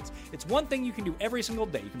benefits. It's one thing you can do every single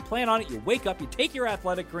day. You can plan on it, you wake up, you take your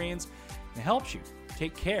Athletic Greens, and it helps you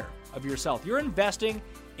take care of yourself. You're investing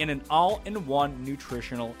in an all-in-one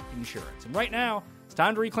nutritional insurance. And right now, it's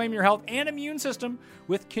time to reclaim your health and immune system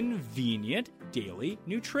with convenient daily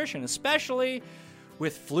nutrition, especially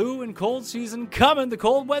with flu and cold season coming. The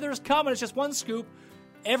cold weather is coming. It's just one scoop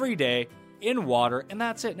every day in water, and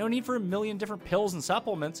that's it. No need for a million different pills and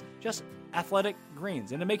supplements, just Athletic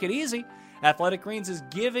Greens. And to make it easy, Athletic Greens is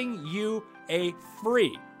giving you a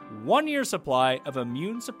free 1-year supply of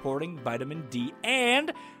immune-supporting vitamin D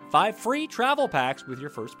and 5 free travel packs with your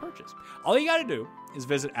first purchase. All you got to do is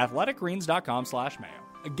visit athleticgreens.com/mayo.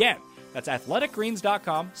 Again, that's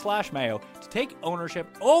athleticgreens.com/mayo to take ownership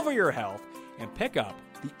over your health and pick up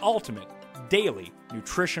the ultimate daily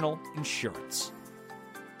nutritional insurance.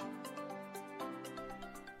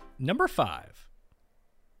 Number 5.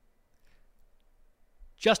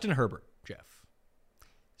 Justin Herbert, Jeff.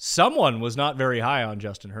 Someone was not very high on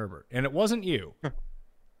Justin Herbert, and it wasn't you.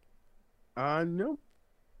 No.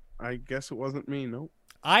 I guess it wasn't me, no.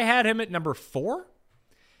 I had him at number 4.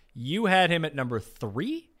 You had him at number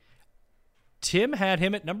 3. Tim had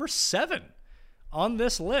him at number 7 on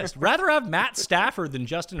this list. Rather have Matt Stafford than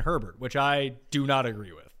Justin Herbert, which I do not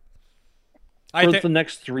agree with. For the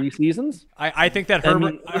next 3 seasons? I think that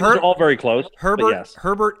Herbert... They're all very close.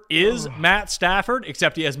 Herbert is Matt Stafford,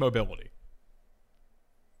 except he has mobility.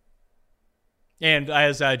 And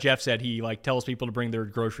as Jeff said, he tells people to bring their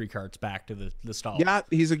grocery carts back to the stall. Yeah,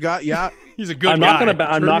 he's a guy. Yeah, he's a good I'm guy.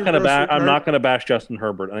 I'm not going to bash Justin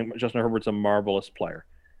Herbert. I think Justin Herbert's a marvelous player.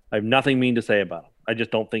 I have nothing mean to say about him. I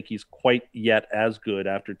just don't think he's quite yet as good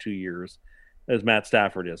after 2 years as Matt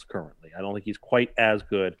Stafford is currently. I don't think he's quite as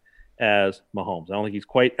good as Mahomes. I don't think he's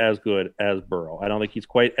quite as good as Burrow. I don't think he's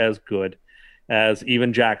quite as good as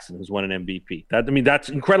even Jackson, who's won an MVP. That's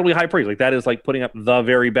incredibly high praise. That is putting up the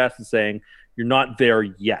very best and saying you're not there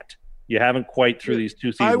yet. You haven't quite through these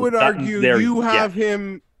 2 seasons. I would argue you have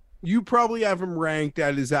him. You probably have him ranked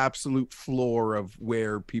at his absolute floor of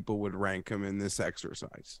where people would rank him in this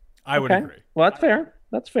exercise. I would agree. Well,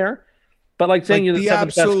 that's fair. But saying you're the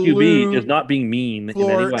seventh best QB is not being mean in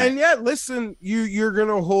any way. And yet, listen, you're going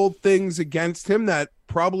to hold things against him that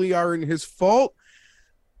probably aren't his fault.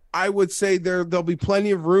 I would say there'll be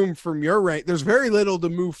plenty of room from your rank. There's very little to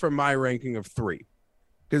move from my ranking of 3.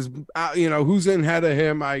 Because, who's in ahead of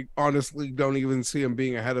him, I honestly don't even see him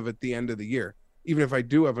being ahead of at the end of the year. Even if I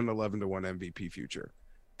do have an 11-1 MVP future.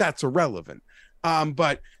 That's irrelevant.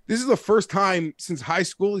 But this is the first time since high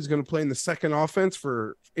school he's going to play in the second offense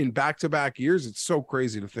in back-to-back years. It's so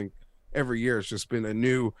crazy to think every year it's just been a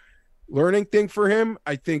new learning thing for him.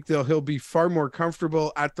 I think he'll be far more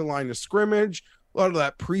comfortable at the line of scrimmage. A lot of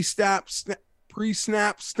that pre-snap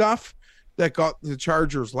stuff that got the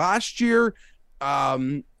Chargers last year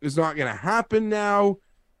is not going to happen now.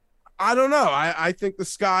 I don't know. I think the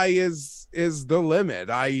sky is the limit.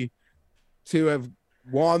 To have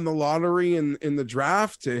won the lottery in the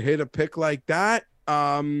draft, to hit a pick like that,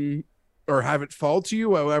 or have it fall to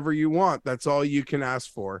you however you want. That's all you can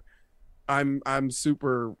ask for. I'm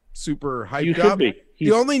super, super hyped up.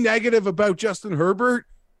 The only negative about Justin Herbert,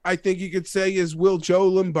 I think you could say, is will Joe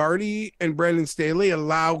Lombardi and Brandon Staley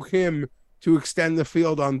allow him to extend the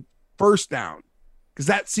field on first down? Because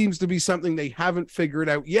that seems to be something they haven't figured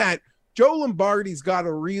out yet. Joe Lombardi's got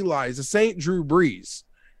to realize this ain't Drew Brees.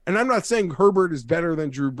 And I'm not saying Herbert is better than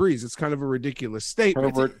Drew Brees. It's kind of a ridiculous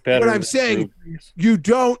statement. But I'm saying you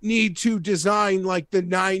don't need to design the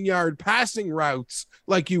 9-yard passing routes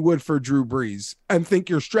like you would for Drew Brees and think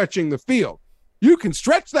you're stretching the field. You can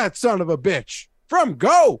stretch that son of a bitch from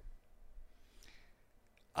go.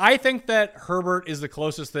 I think that Herbert is the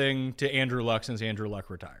closest thing to Andrew Luck since Andrew Luck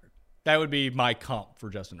retired. That would be my comp for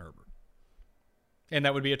Justin Herbert. And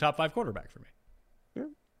that would be a top 5 quarterback for me. Yeah.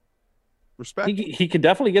 Respect. He could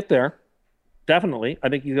definitely get there. Definitely. I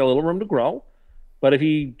think he's got a little room to grow. But if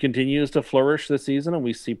he continues to flourish this season and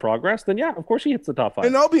we see progress, then yeah, of course he hits the top 5.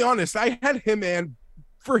 And I'll be honest, I had him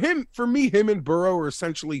for me, him and Burrow are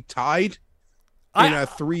essentially tied in a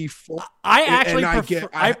 3-4. I actually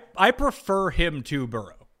I prefer him to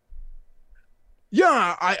Burrow.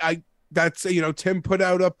 Yeah, I that's Tim put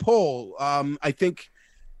out a poll. I think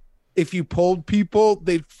if you polled people,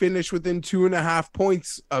 they'd finish within 2.5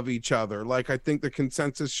 points of each other. I think the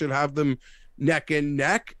consensus should have them neck and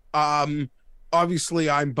neck. Obviously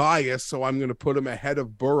I'm biased, so I'm going to put them ahead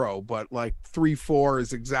of Burrow, but 3-4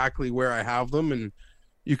 is exactly where I have them, and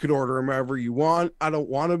you could order them however you want. I don't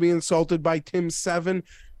want to be insulted by Tim's 7,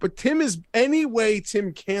 but Tim is any way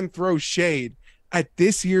Tim can throw shade at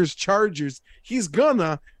this year's Chargers. He's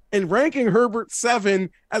gonna. And ranking Herbert 7,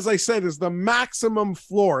 as I said, is the maximum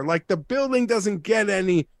floor. The building doesn't get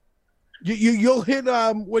any. You'll hit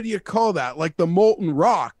what do you call that? The molten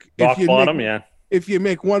rock. Rock bottom, yeah. If you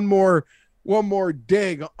make one more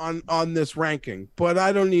dig on this ranking, but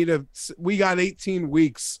I don't need we got 18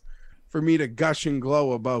 weeks for me to gush and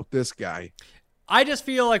glow about this guy. I just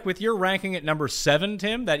feel with your ranking at number 7,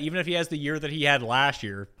 Tim, that even if he has the year that he had last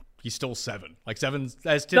year, he's still 7. 7,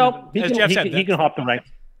 as Jeff said, he can hop the ranks.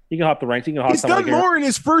 He can hop the ranks. He's done more in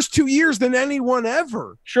his first 2 years than anyone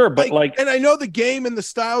ever. Sure, but and I know the game and the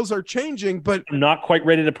styles are changing, but I'm not quite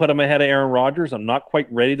ready to put him ahead of Aaron Rodgers. I'm not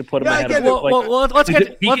quite ready to put him ahead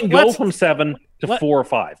of. He can go from 7 to 4 or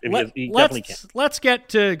 5. He definitely can. Let's get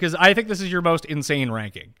to, because I think this is your most insane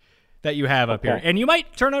ranking that you have up here, and you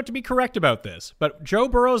might turn out to be correct about this. But Joe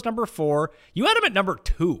Burrow's number 4. You had him at number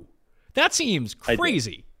 2. That seems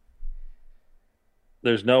crazy.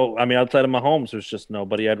 There's outside of Mahomes, there's just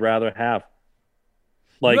nobody I'd rather have.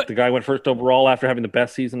 The guy went first overall after having the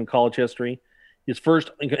best season in college history. His first,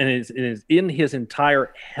 and is in his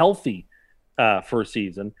entire healthy first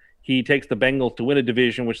season. He takes the Bengals to win a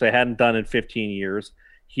division, which they hadn't done in 15 years.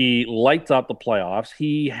 He lights up the playoffs.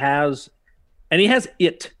 He has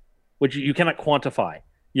it, which you cannot quantify.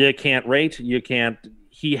 You can't rate.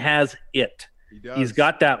 He has it. He's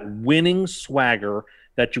got that winning swagger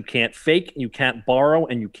that you can't fake, you can't borrow,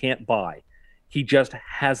 and you can't buy. He just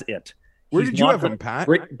has it. Where did you have him, Pat?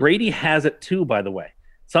 Brady has it too, by the way.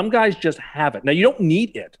 Some guys just have it. Now, you don't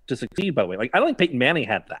need it to succeed, by the way. Like, I don't think Peyton Manning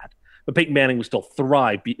had that, but Peyton Manning would still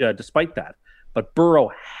thrive despite that. But Burrow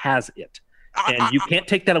has it. And you can't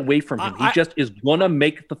take that away from him. He just is going to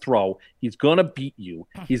make the throw. He's going to beat you.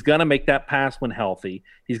 He's going to make that pass when healthy.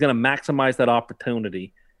 He's going to maximize that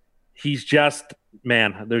opportunity. He's just,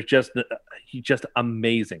 man, he's just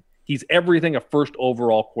amazing. He's everything a first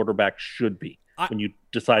overall quarterback should be when you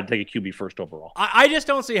decide to take a QB first overall. I just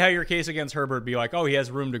don't see how your case against Herbert be like, oh, he has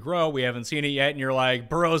room to grow. We haven't seen it yet. And you're like,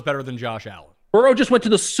 Burrow's better than Josh Allen. Burrow just went to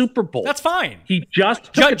the Super Bowl. That's fine. He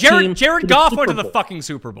just took Jared Goff went to the fucking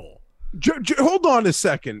Super Bowl. Hold on a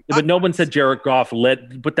second. Yeah, but no one said Jared Goff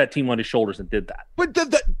put that team on his shoulders and did that. But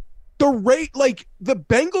the rate, like the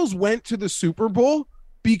Bengals went to the Super Bowl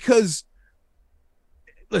because,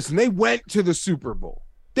 listen, they went to the Super Bowl.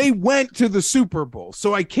 They went to the Super Bowl,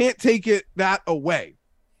 so I can't take that away.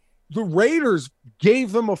 The Raiders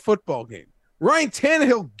gave them a football game. Ryan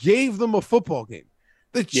Tannehill gave them a football game.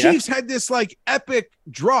 The Chiefs had this like epic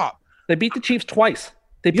drop. They beat the Chiefs twice.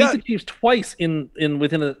 They beat the Chiefs twice in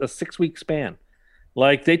within a 6-week span.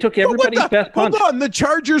 Like they took everybody's best punch. Hold on, the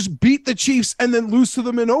Chargers beat the Chiefs and then lose to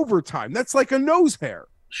them in overtime. That's like a nose hair.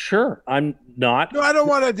 Sure, I'm not. No, I don't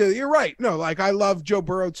want to do it. You're right. No, like I love Joe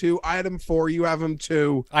Burrow too. I had him 4. You have him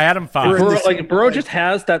 2. I had him 5. Burrow just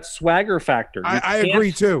has that swagger factor. I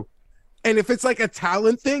agree too. And if it's like a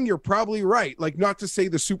talent thing, you're probably right. Like not to say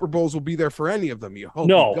the Super Bowls will be there for any of them. You hope,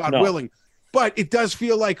 God willing. But it does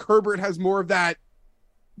feel like Herbert has more of that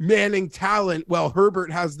Manning talent. Well, Burrow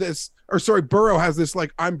has this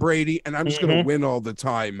like I'm Brady and I'm just going to win all the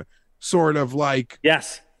time sort of like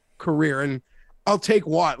career. And I'll take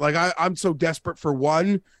Watt. Like I'm so desperate for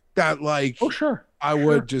one that like I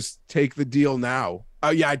would just take the deal now.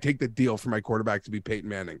 I'd take the deal for my quarterback to be Peyton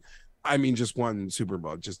Manning. I mean, just one Super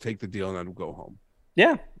Bowl. Just take the deal and I'd go home.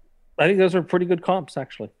 Yeah, I think those are pretty good comps,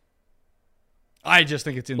 actually. I just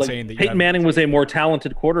think it's insane that Peyton Manning was a more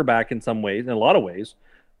talented quarterback in some ways, in a lot of ways,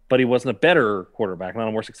 but he wasn't a better quarterback, not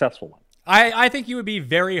a more successful one. I think you would be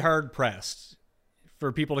very hard pressed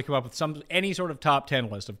for people to come up with any sort of top 10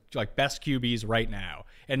 list of like best QBs right now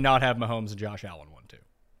and not have Mahomes and Josh Allen one too.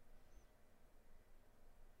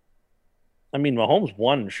 I mean, Mahomes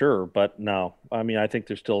won, sure, but no. I mean, I think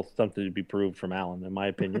there's still something to be proved from Allen, in my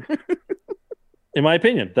opinion. In my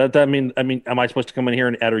opinion, I mean, am I supposed to come in here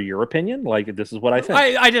and utter your opinion? Like, this is what I think.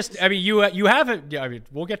 You have it. Yeah, I mean,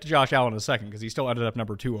 we'll get to Josh Allen in a second because he still ended up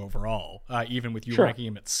number 2 overall, even with you ranking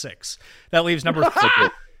him at 6. That leaves number 3.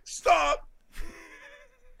 Stop.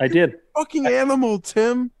 I did. Fucking animal,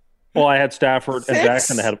 Tim. Well, I had Stafford and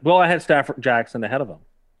Jackson ahead. I had Stafford Jackson ahead of him.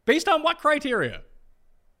 Based on what criteria?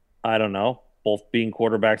 I don't know. Both being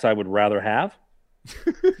quarterbacks I would rather have.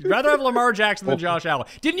 You'd rather have Lamar Jackson than Josh Allen.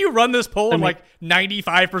 Didn't you run this poll and like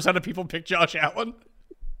 95% of people picked Josh Allen?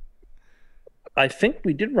 I think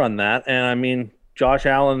we did run that. And I mean, Josh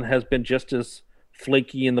Allen has been just as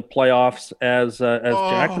flaky in the playoffs as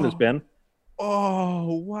Jackson has been.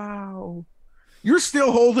 Oh, wow. You're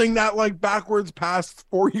still holding that like backwards pass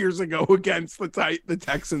 4 years ago against the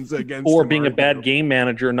Texans against or being a bad game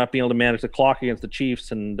manager and not being able to manage the clock against the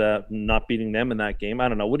Chiefs and not beating them in that game. I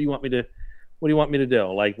don't know. What do you want me to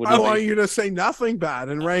do? Like, I want you to say nothing bad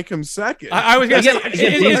and rank him second. I was going to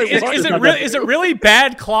say, is it really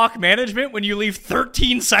bad clock management when you leave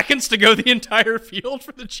 13 seconds to go the entire field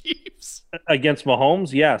for the Chiefs against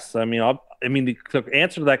Mahomes? Yes. I mean, the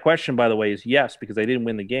answer to that question, by the way, is yes because they didn't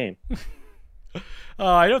win the game.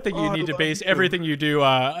 I don't think you need to base everything you do.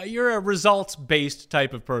 You're a results-based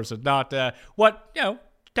type of person, not what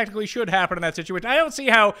technically should happen in that situation. I don't see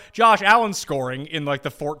how Josh Allen scoring in like the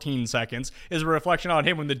 14 seconons is a reflection on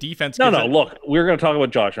him when the defense. Look, we're going to talk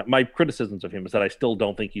about Josh. My criticisms of him is that I still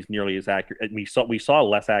don't think he's nearly as accurate. We saw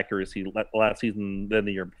less accuracy last season than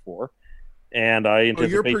the year before, and I anticipate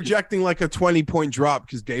you're projecting like a 20-point drop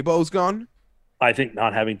because Daboll's gone. I think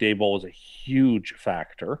not having Daboll is a huge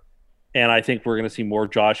factor. And I think we're going to see more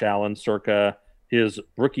Josh Allen circa his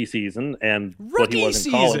rookie season and what he was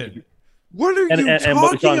in college. What are you talking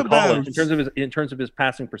what we saw in about? college in terms of his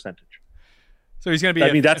passing percentage. So he's going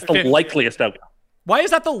to be. That's the likeliest outcome. Why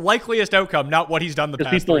is that the likeliest outcome? Not what he's done the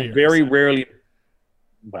past 3 years. People very rarely.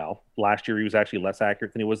 Well, last year he was actually less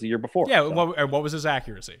accurate than he was the year before. Yeah, so. And what was his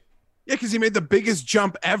accuracy? Yeah, because he made the biggest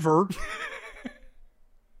jump ever.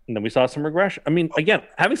 And then we saw some regression. I mean, again,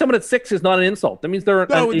 having someone at 6 is not an insult. That means they're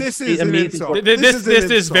this is an insult.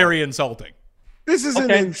 This is very insulting. This is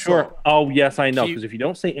an insult. Sure. Oh, yes, I know. Because if you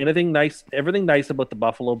don't say everything nice about the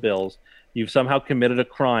Buffalo Bills, you've somehow committed a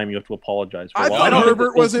crime. You have to apologize for. I thought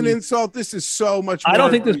Herbert was an insult. This is so much more. I don't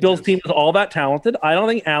think this Bills team is all that talented. I don't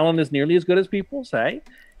think Allen is nearly as good as people say.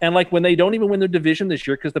 And like when they don't even win their division this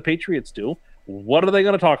year because the Patriots do, what are they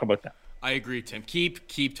going to talk about then? I agree, Tim.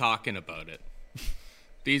 Keep talking about it.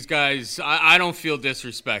 These guys, I don't feel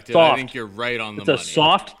disrespected. Soft. I think you're right on the It's money. a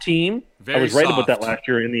soft team. Very I was right soft. about that last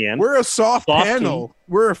year in the end. We're a soft panel. Team.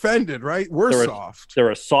 We're offended, right? We're They're soft.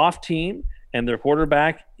 They're a soft team, and their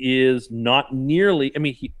quarterback is not nearly. I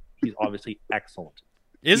mean, he's obviously excellent.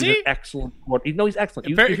 Is he's he? An excellent. No, he's excellent.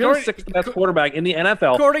 He's According- the sixth best quarterback in the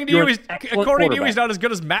NFL. According to You're you, an excellent according to you, he's quarterback. not as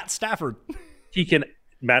good as Matt Stafford. He can.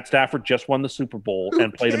 Matt Stafford just won the Super Bowl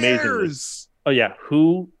and played amazingly. cares? Oh yeah,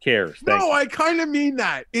 who cares? Thank No, you. I kind of mean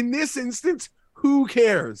that. In this instance, who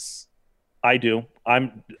cares? I do.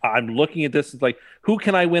 I'm looking at this as like, who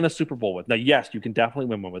can I win a Super Bowl with? Now, yes, you can definitely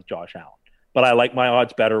win one with Josh Allen, but I like my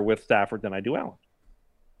odds better with Stafford than I do Allen.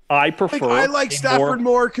 I prefer. I like a Stafford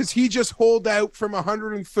more because he just holed out from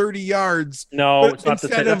 130 yards. No, But it's not the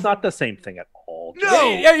instead same. That's of- not the same thing at all. No,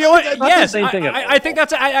 Yeah, you know what? That's not Yes, the same thing at I think all.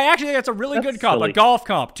 I actually think that's a really That's good comp, silly. a golf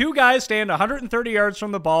comp. Two guys stand 130 yards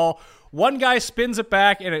from the ball. One guy spins it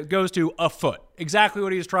back and it goes to a foot. Exactly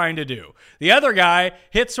what he's trying to do. The other guy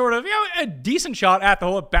hits sort of a decent shot at the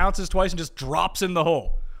hole. It bounces twice and just drops in the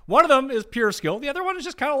hole. One of them is pure skill. The other one is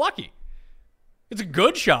just kind of lucky. It's a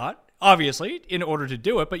good shot, obviously, in order to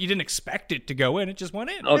do it, but you didn't expect it to go in. It just went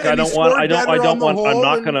in. Look, Yeah, I he don't scored want. I don't. I better don't on the want. I'm hole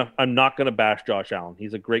not than- gonna. I'm not gonna bash Josh Allen.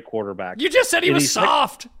 He's a great quarterback. You just said he And was he's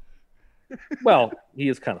soft. Well, he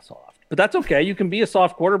is kind of soft, but that's okay. You can be a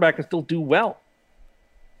soft quarterback and still do well.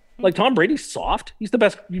 Like Tom Brady's soft. He's the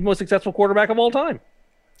best, most successful quarterback of all time.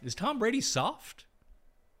 Is Tom Brady soft?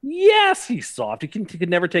 Yes, he's soft. He could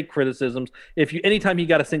never take criticisms. Anytime he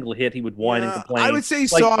got a single hit, he would whine and complain. I would say Like,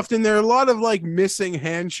 soft, and there are a lot of like missing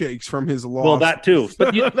handshakes from his loss. Well, that too.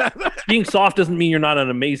 But being soft doesn't mean you're not an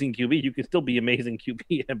amazing QB. You can still be amazing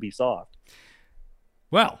QB and be soft.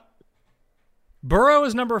 Well, Burrow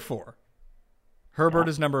is number 4. Herbert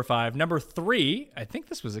is number 5. Number 3, I think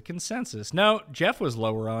this was a consensus. No, Jeff was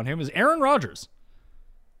lower on him, is Aaron Rodgers.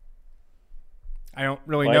 I don't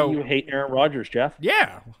really Why know. do you hate Aaron Rodgers, Jeff?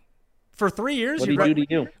 Yeah. For 3 years. What did he do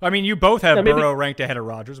to you? I mean, you both have Yeah, maybe- Burrow ranked ahead of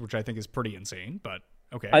Rodgers, which I think is pretty insane, but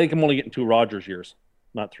okay. I think I'm only getting 2 Rodgers years,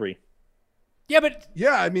 not 3. Yeah, but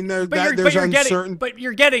yeah, I mean, there's you're uncertain.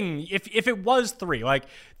 getting if it was 3, like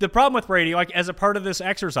the problem with Brady, like as a part of this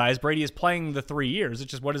exercise, Brady is playing the 3 years.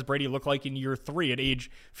 It's just what does Brady look like in year 3 at age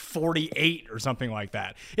 48 or something like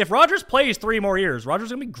that? If Rodgers plays 3 more years, Rodgers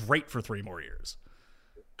is gonna be great for 3 more years.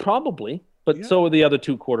 Probably, but so are the other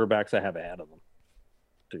 2 quarterbacks I have ahead of them.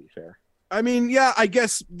 To be fair. I mean, yeah, I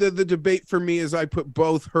guess the debate for me is I put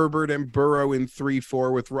both Herbert and Burrow in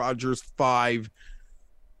 3-4 with Rodgers 5.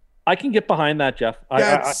 I can get behind that, Jeff.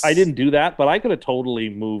 I didn't do that, but I could have totally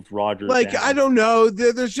moved Rodgers. Like, down. I don't know.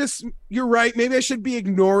 There's just, you're right. Maybe I should be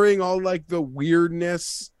ignoring all like the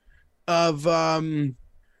weirdness of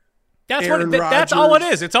That's Aaron that's all it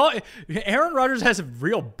Rodgers. is. It's all Aaron Rodgers has a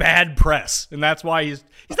real bad press, and that's why he's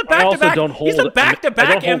the I also back-to-back. don't He's the hold- back-to-back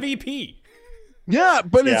I don't hold- MVP. Yeah,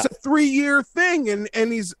 but it's Yeah. a 3-year thing,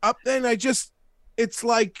 and he's up there. And it's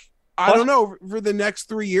like, I Plus- don't know, for the next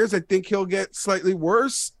 3 years, I think he'll get slightly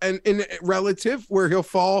worse, and in relative where he'll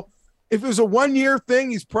fall. If it was a 1-year thing,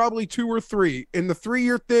 he's probably 2 or 3. In the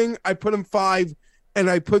 3-year thing, I put him 5, and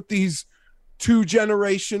I put these 2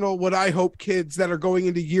 generational, what I hope, kids that are going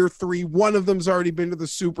into year 3. One of them's already been to the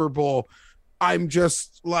Super Bowl. I'm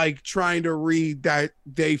just like trying to read that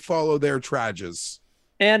they follow their trages.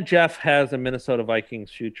 And Jeff has a Minnesota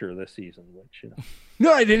Vikings future this season, which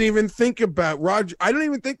No, I didn't even think about Roger. I don't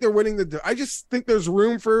even think they're winning I just think there's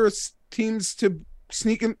room for teams to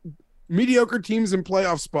sneak in, mediocre teams in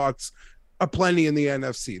playoff spots, aplenty in the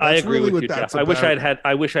NFC. I That's agree really with what you, that's Jeff. I wish about.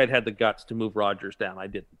 I wish I'd had the guts to move Rodgers down. I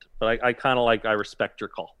didn't, but I kind of I respect your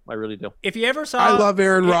call. I really do. If you ever saw, I love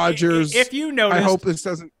Aaron Rodgers. If you noticed, I hope this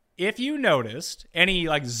doesn't. If you noticed any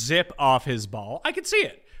like zip off his ball, I could see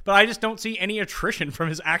it, but I just don't see any attrition from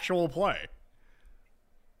his actual play.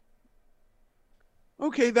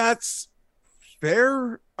 Okay, that's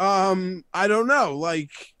fair. I don't know. Like,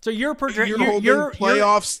 so you're holding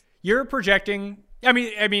playoffs. You're projecting. I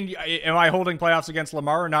mean, am I holding playoffs against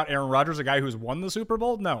Lamar and not Aaron Rodgers, a guy who's won the Super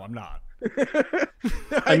Bowl? No, I'm not.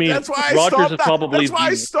 I mean, that's why I Rodgers stopped is that. probably That's why I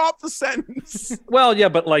the- stopped the sentence. Well, yeah,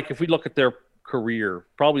 but like if we look at their career,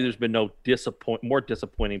 probably there's been no more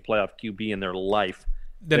disappointing playoff QB in their life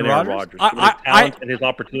Than Aaron Rodgers? Rodgers. Given his talent and his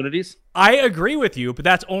opportunities. I agree with you, but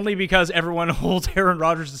that's only because everyone holds Aaron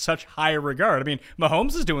Rodgers in such high regard. I mean,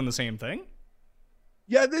 Mahomes is doing the same thing.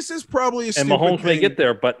 Yeah, this is probably a And stupid Mahomes may thing. get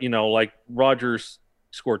there, but like Rodgers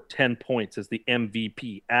scored 10 points as the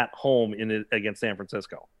MVP at home against San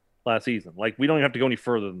Francisco. last season. Like, we don't even have to go any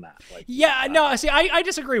further than that. Like, yeah, no, see, I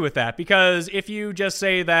disagree with that, because if you just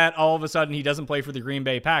say that all of a sudden he doesn't play for the Green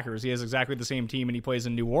Bay Packers, he has exactly the same team and he plays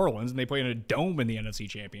in New Orleans and they play in a dome in the NFC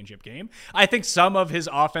Championship game. I think some of his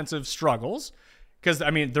offensive struggles, because,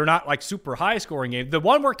 I mean, they're not like super high scoring games. The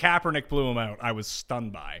one where Kaepernick blew him out, I was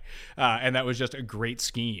stunned by. And that was just a great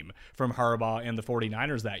scheme from Harbaugh and the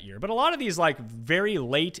 49ers that year. But a lot of these like very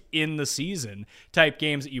late in the season type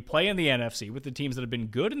games that you play in the NFC with the teams that have been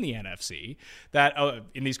good in the NFC, that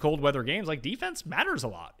in these cold weather games, like defense matters a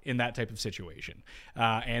lot in that type of situation.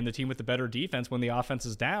 And the team with the better defense when the offense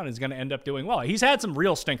is down is going to end up doing well. He's had some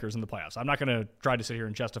real stinkers in the playoffs. I'm not going to try to sit here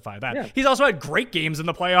and justify that. Yeah. He's also had great games in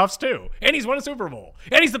the playoffs too. And he's won a Super Bowl.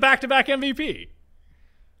 And he's the back-to-back MVP.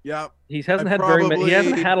 Yeah, he hasn't had very many. He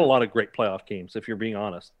hasn't had a lot of great playoff games, if you're being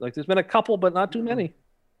honest. Like, there's been a couple, but not too many.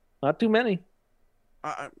 Not too many.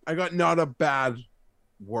 I got not a bad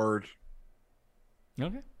word.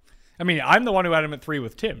 Okay. I mean, I'm the one who had him at 3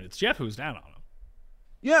 with Tim. It's Jeff who's down on him.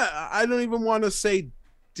 Yeah, I don't even want to say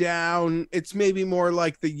down. It's maybe more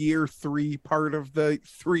like the year 3 part of the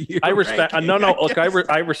 3-year. I respect. ranking, Look,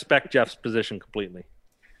 I respect Jeff's position completely.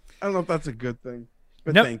 I don't know if that's a good thing,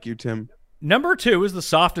 but Nope. Thank you, Tim. Number 2 is the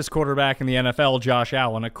softest quarterback in the NFL, Josh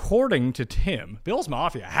Allen. According to Tim, Bills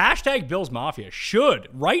Mafia, hashtag Bills Mafia should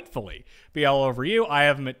rightfully be all over you. I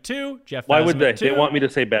have him at 2. Jeff, Why has would him they? at 2. They want me to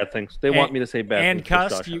say bad things. They want me to say bad and things.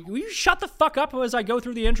 cuss. Will you shut the fuck up as I go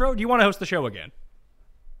through the intro? Do you want to host the show again?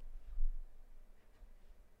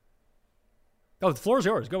 Oh, the floor is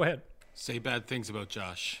yours. Go ahead. Say bad things about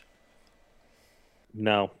Josh.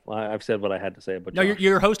 No, I've said what I had to say about No, Josh.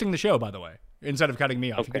 you're hosting the show, by the way. Instead of cutting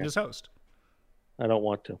me off, you Okay. can just host. I don't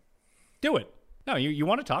want to. Do it. No, you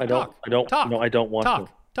want to talk? I don't. Talk. I don't. Talk. No, I don't want to.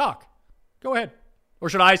 Talk. Go ahead. Or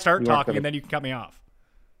should I start You aren't talking gonna- and then you can cut me off?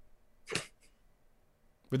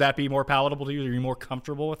 Would that be more palatable to you? Are you more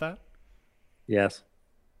comfortable with that? Yes.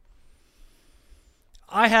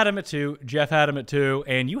 I had him at 2. Jeff had him at 2,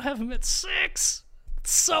 and you have him at 6.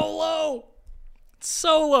 It's so low. It's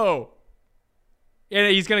so low.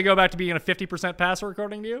 And he's going to go back to being a 50% passer,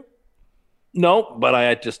 according to you? No, but I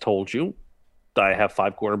had just told you I have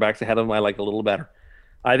 5 quarterbacks ahead of him I like a little better.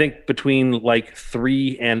 I think between like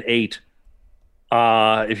 3 and 8,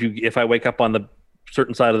 if I wake up on the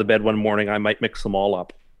certain side of the bed one morning, I might mix them all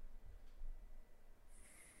up.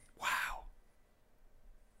 Wow.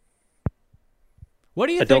 What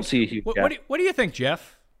do you I think? don't see a huge what, gap. what do you think,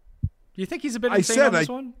 Jeff? Do you think he's a bit I insane said on this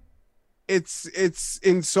one? It's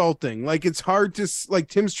insulting. Like, it's hard to like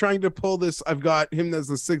Tim's trying to pull this. I've got him as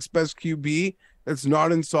the 6th best QB. That's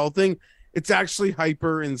not insulting. It's actually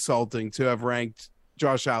hyper insulting to have ranked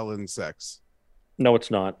Josh Allen 6. No, it's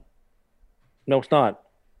not. No, it's not.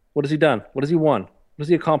 What has he done? What has he won? What has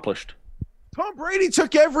he accomplished? Tom Brady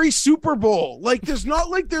took every Super Bowl. Like, there's not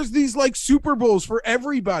like there's these like Super Bowls for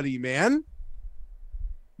everybody, man.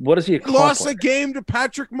 What has he He accomplished? lost a game to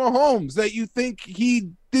Patrick Mahomes that you think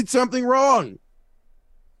he did something wrong.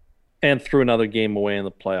 And threw another game away in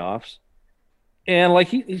the playoffs. And like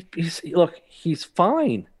he's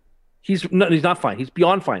fine. He's not fine. He's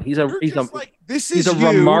beyond fine. He's a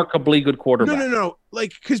remarkably good quarterback. No.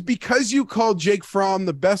 Like, because you called Jake Fromm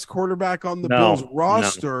the best quarterback on the Bills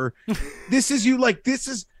roster.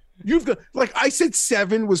 You've got, like I said,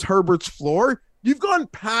 7 was Herbert's floor. You've gone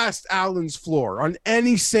past Allen's floor on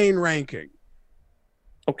any sane ranking.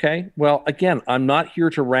 Okay. Well, again, I'm not here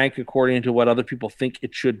to rank according to what other people think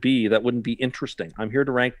it should be. That wouldn't be interesting. I'm here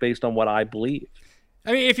to rank based on what I believe.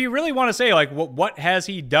 I mean, if you really want to say, like, what has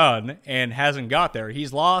he done and hasn't got there,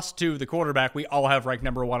 he's lost to the quarterback we all have ranked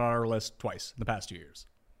number 1 on our list twice in the past 2 years.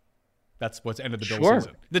 That's what's ended the Bills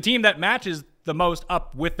season. The team that matches the most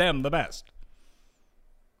up with them the best.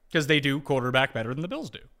 Because they do quarterback better than the Bills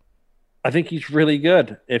do. I think he's really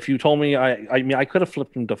good. If you told me, I mean, I could have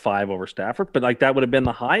flipped him to 5 over Stafford, but like that would have been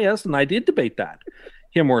the highest, and I did debate that,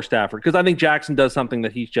 him or Stafford, because I think Jackson does something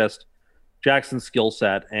that Jackson's skill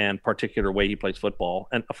set and particular way he plays football,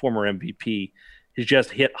 and a former MVP, has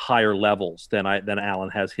just hit higher levels than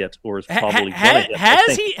Allen has hit, or is probably has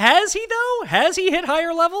he though? Has he hit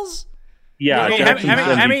higher levels? Yeah.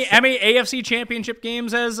 How many AFC Championship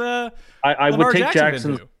games has I would take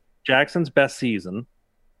Jackson Jackson's best season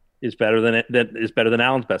is better than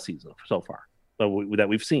Allen's best season so far that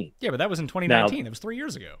we've seen. Yeah, but that was in 2019. It was 3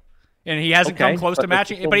 years ago, and he hasn't come close to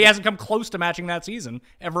matching. But he hasn't come close to matching that season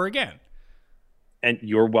ever again. And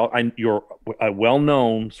you're a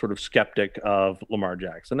well-known sort of skeptic of Lamar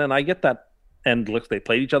Jackson, and I get that. And look, they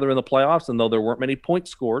played each other in the playoffs, and though there weren't many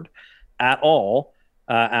points scored at all,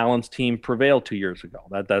 Allen's team prevailed 2 years ago.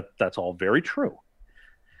 That's all very true.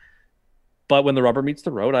 But when the rubber meets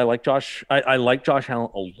the road, I like Josh Allen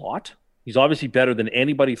a lot. He's obviously better than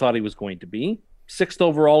anybody thought he was going to be. 6th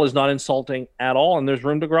overall is not insulting at all, and there's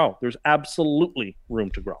room to grow. There's absolutely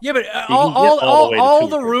room to grow. Yeah, but all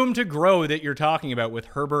the room to grow that you're talking about with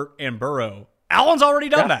Herbert and Burrow, Allen's already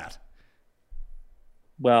done that.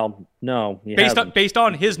 Well, no, based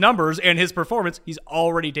on his numbers and his performance, he's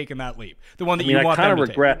already taken that leap. The one that you want them to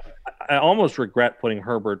take. I almost regret putting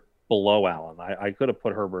Herbert below Allen. I could have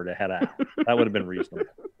put Herbert ahead of Allen. That would have been reasonable.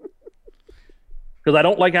 Because I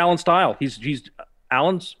don't like Allen's style. He's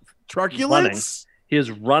Allen's truculence.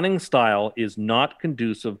 His running style is not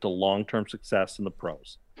conducive to long-term success in the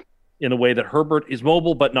pros. In a way that Herbert is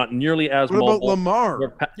mobile, but not nearly as mobile. What about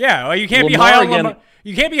Lamar? Yeah, well, you can't be high on Lamar.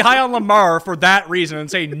 You can't be high on Lamar for that reason and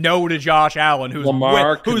say no to Josh Allen,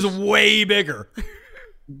 who's way bigger.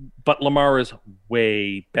 But Lamar is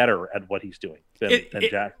way better at what he's doing than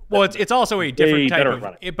Jack. Well, it's also a different type of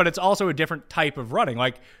running. But it's also a different type of running.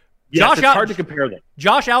 Like it's hard to compare them.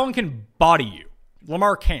 Josh Allen can body you.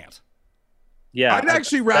 Lamar can't. Yeah, I'd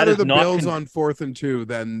actually rather the Bills on 4th and 2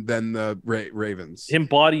 than the Ravens. Him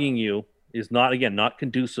bodying you is not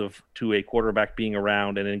conducive to a quarterback being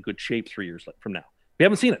around and in good shape 3 years from now. We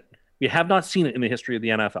haven't seen it. We have not seen it in the history of the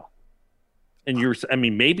NFL.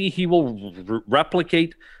 And maybe he will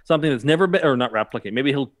replicate something that's never been, or not replicate.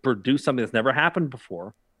 Maybe he'll produce something that's never happened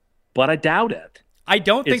before, but I doubt it. I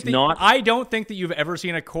don't think that you've ever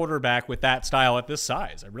seen a quarterback with that style at this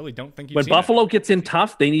size. I really don't think you've when seen Buffalo gets in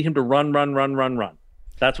tough, they need him to run.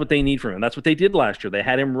 That's what they need from him. That's what they did last year. They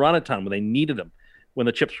had him run a ton when they needed him, when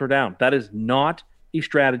the chips were down. That is not a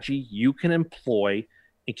strategy you can employ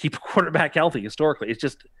and keep a quarterback healthy historically.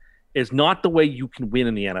 It's not the way you can win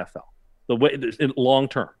in the NFL. The way in long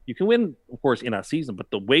term, you can win, of course, in a season, but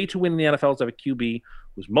the way to win in the NFL is to have a QB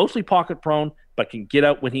who's mostly pocket prone, but can get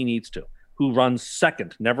out when he needs to, who runs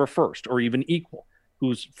second, never first, or even equal,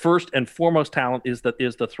 whose first and foremost talent is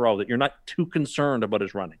the throw, that you're not too concerned about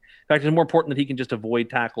his running. In fact, it's more important that he can just avoid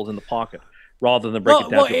tackles in the pocket rather than break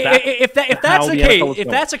it down. If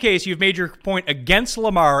that's the case, you've made your point against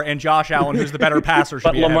Lamar and Josh Allen, who's the better passer.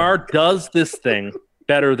 But Lamar does this thing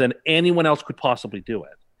better than anyone else could possibly do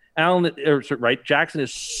it. Jackson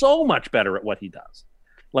is so much better at what he does.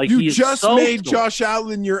 Like you just made Josh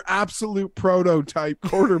Allen your absolute prototype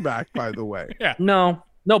quarterback, by the way. Yeah. No,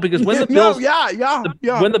 because when the Bills,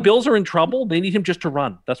 when the the Bills are in trouble, they need him just to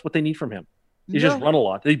run. That's what they need from him. He just run a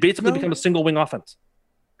lot. They basically become a single wing offense.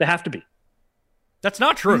 They have to be. That's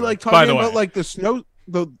not true. Like by the way, about like the snow.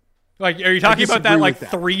 Like, are you talking about that like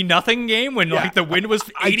 3-0 game when like the wind was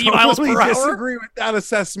 80 miles per hour? I disagree with that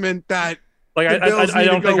assessment. That like I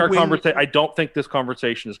don't think our conversation. I don't think this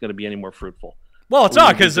conversation is going to be any more fruitful. Well, it's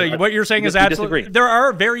not, because what you're saying is absolutely. There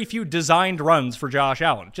are very few designed runs for Josh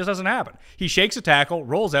Allen. It just doesn't happen. He shakes a tackle,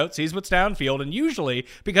 rolls out, sees what's downfield, and usually,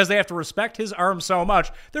 because they have to respect his arm so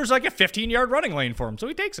much, there's like a 15-yard running lane for him, so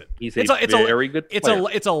he takes it. He's a very good player.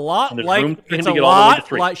 It's a lot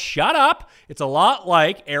like shut up. It's a lot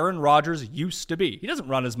like Aaron Rodgers used to be. He doesn't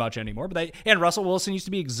run as much anymore, and Russell Wilson used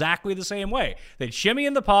to be exactly the same way. They'd shimmy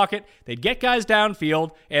in the pocket, they'd get guys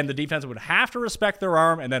downfield, and the defense would have to respect their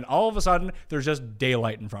arm, and then all of a sudden, there's just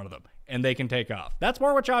daylight in front of them and they can take off. That's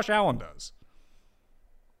more what Josh Allen does.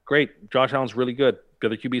 Great. Josh Allen's really good. The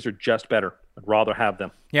other QBs are just better. I'd rather have them.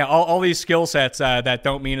 Yeah, all these skill sets that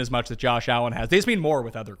don't mean as much that Josh Allen has. They just mean more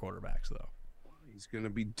with other quarterbacks, though. He's going to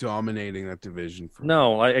be dominating that division.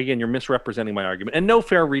 Again, you're misrepresenting my argument. And no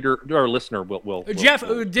fair reader or listener will Jeff,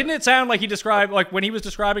 didn't it sound like he described, like when he was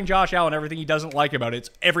describing Josh Allen, everything he doesn't like about it, it's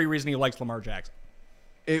every reason he likes Lamar Jackson.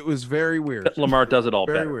 It was very weird. Lamar does it all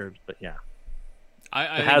very better. Weird. But yeah.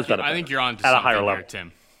 I think you're on to something a higher level,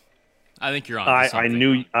 Tim. I think you're on to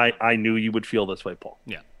something. I knew you would feel this way, Paul.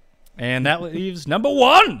 Yeah. And that leaves number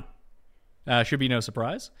one. Should be no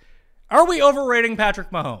surprise. Are we overrating Patrick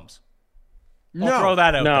Mahomes? I'll throw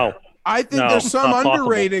that out there. I think there's some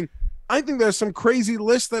underrating. I think there's some crazy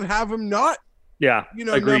lists that have him not,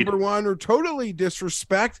 agreed. number one or totally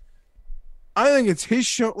disrespect. I think it's his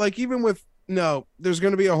show. Like even with, there's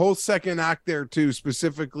going to be a whole second act there too,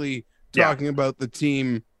 specifically talking about the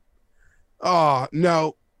team. Oh,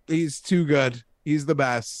 no, he's too good. He's the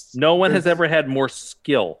best. No one has ever had more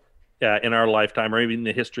skill in our lifetime or even in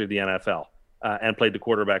the history of the NFL and played the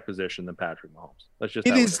quarterback position than Patrick Mahomes.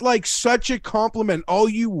 It is like such a compliment. All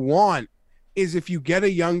you want is if you get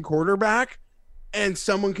a young quarterback and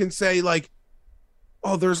someone can say like,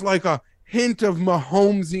 oh, there's like a hint of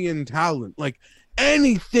Mahomesian talent. Like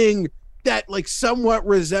anything that like somewhat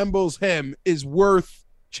resembles him is worth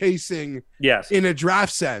chasing in a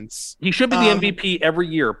draft sense. He should be the MVP every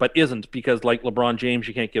year, but isn't, because like LeBron James,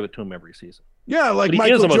 you can't give it to him every season. Yeah, like But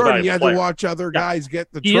he is Michael the most Jordan, you valuable had player. to watch other guys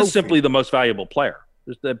get the He trophy. is simply the most valuable player,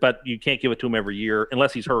 but you can't give it to him every year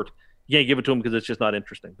unless he's hurt. You can't give it to him because it's just not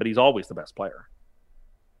interesting. But he's always the best player.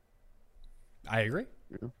 I agree.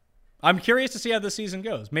 Yeah. I'm curious to see how this season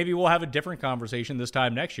goes. Maybe we'll have a different conversation this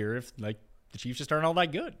time next year if like the Chiefs just aren't all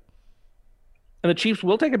that good. And the Chiefs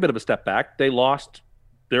will take a bit of a step back. They lost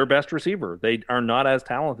their best receiver. They are not as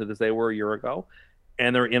talented as they were a year ago.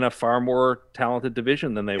 And they're in a far more talented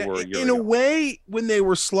division than they were a year ago. In a way, when they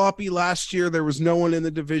were sloppy last year, there was no one in the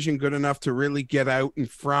division good enough to really get out in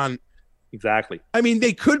front. Exactly. I mean,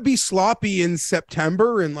 they could be sloppy in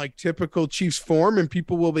September in like typical Chiefs form, and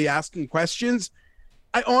people will be asking questions.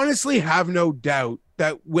 I honestly have no doubt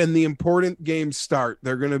that when the important games start,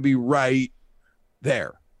 they're going to be right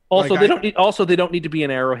there. Also, like they don't need to be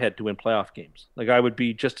an Arrowhead to win playoff games. Like I would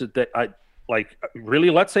be just really.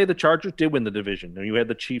 Let's say the Chargers did win the division, and you had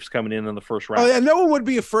the Chiefs coming in the first round. Oh yeah, no one would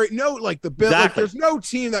be afraid. No, like the Bills. Exactly. Like, there's no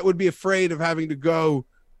team that would be afraid of having to go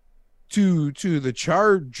to the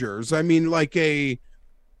Chargers. I mean, like a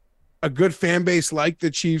good fan base like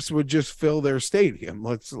the Chiefs would just fill their stadium.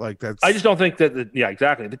 I just don't think that. Yeah,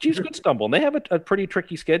 exactly. The Chiefs could stumble, and they have a pretty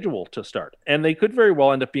tricky schedule to start, and they could very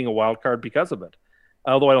well end up being a wild card because of it.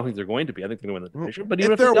 Although I don't think they're going to be. I think they're going to win the division. But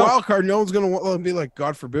even if they're a don't, wild card, no one's going to be like,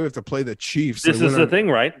 God forbid, we have to play the Chiefs. This is the thing,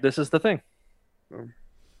 right? This is the thing.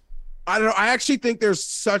 I don't know. I actually think there's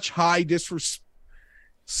such high disrespect.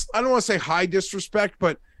 I don't want to say high disrespect,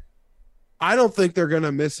 but I don't think they're going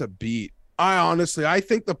to miss a beat. I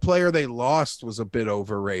think the player they lost was a bit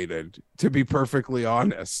overrated, to be perfectly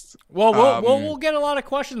honest. Well, we'll get a lot of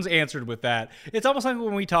questions answered with that. It's almost like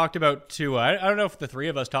when we talked about Tua. I don't know if the three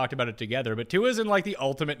of us talked about it together, but Tua's in like the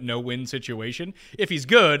ultimate no-win situation. If he's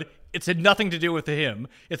good, it's had nothing to do with him.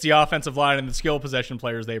 It's the offensive line and the skill possession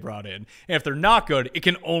players they brought in. And if they're not good, it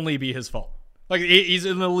can only be his fault. Like he's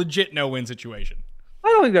in a legit no-win situation. I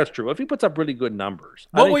don't think that's true. If he puts up really good numbers,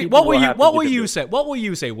 what will you say? What will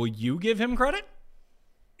you say? Will you give him credit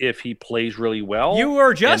if he plays really well? You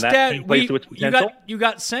were just you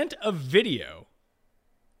got sent a video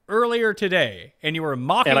earlier today, and you were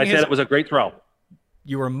mocking. And I said it was a great throw.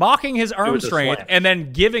 You were mocking his arm strength, and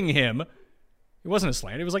then giving him. It wasn't a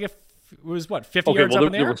slant. It was like it was what 50 yards up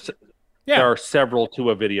in the air. There are several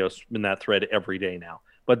Tua videos in that thread every day now.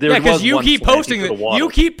 But because you keep posting them. You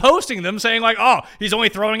keep posting them saying like, "Oh, he's only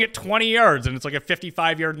throwing it 20 yards, and it's like a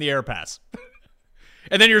 55-yard in the air pass."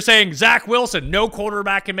 And then you're saying Zach Wilson, no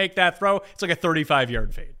quarterback can make that throw. It's like a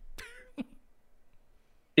 35-yard fade.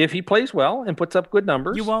 If he plays well and puts up good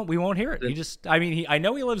numbers, we won't hear it. I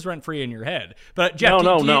know he lives rent free in your head. But Jeff,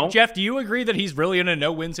 Jeff, do you agree that he's really in a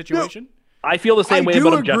no-win situation? No, I feel the same way about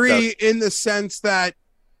him. I do agree in the sense that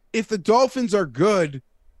if the Dolphins are good.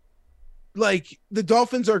 Like the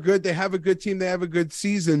Dolphins are good. They have a good team. They have a good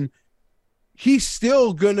season. He's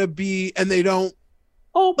still going to be, and they don't.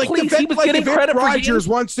 Oh, like please. He was getting credit for Rodgers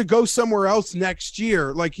wants to go somewhere else next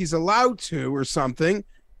year. Like he's allowed to or something.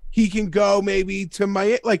 He can go maybe to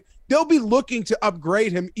Miami. Like they'll be looking to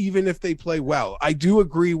upgrade him even if they play well. I do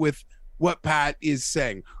agree with what Pat is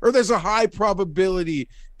saying. Or there's a high probability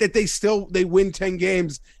that they win 10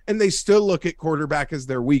 games and they still look at quarterback as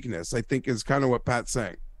their weakness, I think is kind of what Pat's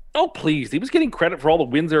saying. Oh, please. He was getting credit for all the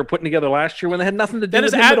wins they were putting together last year when they had nothing to do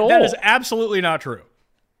with him at all. That is absolutely not true.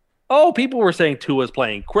 Oh, people were saying Tua's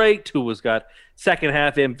playing great. Tua's got second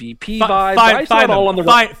half MVP vibes. Find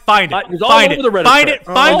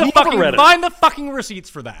the fucking receipts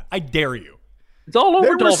for that. I dare you. It's all over.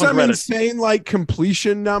 There were some Reddit. insane like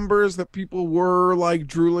completion numbers that people were like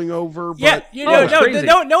drooling over. But,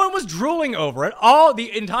 no one was drooling over it.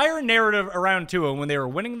 The entire narrative around Tua when they were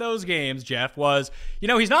winning those games, Jeff, was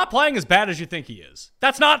he's not playing as bad as you think he is.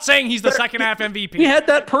 That's not saying he's the second half MVP. We had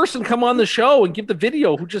that person come on the show and give the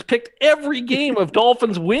video who just picked every game of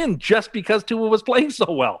Dolphins win just because Tua was playing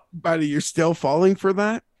so well. Buddy, you're still falling for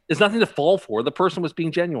that? There's nothing to fall for. The person was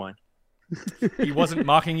being genuine. He wasn't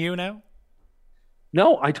mocking you now?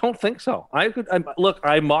 No, I don't think so. I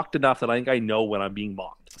mocked enough that I think I know when I'm being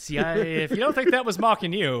mocked. See, if you don't think that was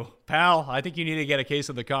mocking you, pal, I think you need to get a case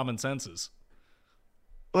of the common senses.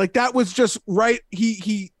 Like that was just right.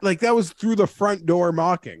 He like that was through the front door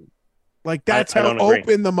mocking. Like that's how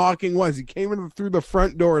open the mocking was. He came in through the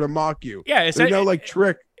front door to mock you. Yeah, there's no like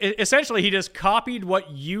trick. Essentially, he just copied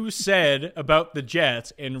what you said about the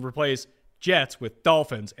Jets and replaced Jets with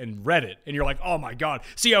Dolphins and read it. And you're like, oh my God,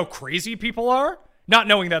 see how crazy people are? Not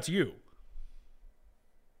knowing that's you.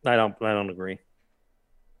 I don't agree.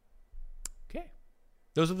 Okay.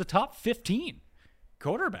 Those are the top 15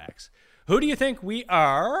 quarterbacks. Who do you think we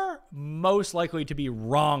are most likely to be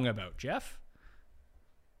wrong about, Jeff?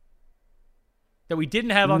 that we didn't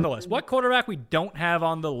have on the list. What quarterback we don't have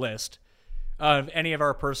on the list of any of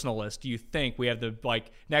our personal lists do you think we have the,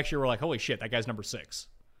 like, next year we're like, holy shit, that guy's number 6?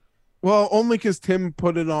 Well, only because Tim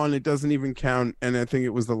put it on, it doesn't even count, and I think it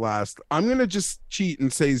was the last. I'm going to just cheat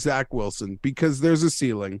and say Zach Wilson, because there's a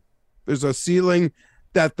ceiling. There's a ceiling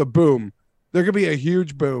that the boom. There could be a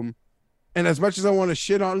huge boom. And as much as I want to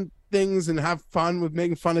shit on things and have fun with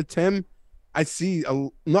making fun of Tim, I see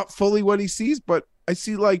not fully what he sees, but I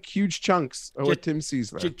see like huge chunks of what Tim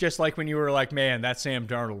sees there. Just like when you were like, man, that's Sam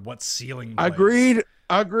Darnold. What ceiling? Agreed.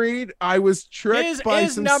 I was tricked by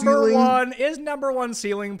some ceiling. His number one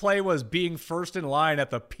ceiling play was being first in line at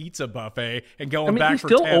the pizza buffet and going back for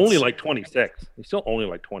he's still tenths. only like 26. He's still only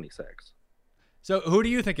like 26. So who do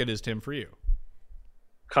you think it is, Tim, for you?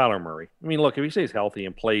 Kyler Murray. I mean, look, if he stays healthy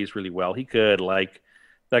and plays really well, he could, like,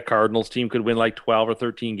 that Cardinals team could win like 12 or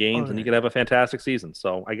 13 games, and he could have a fantastic season.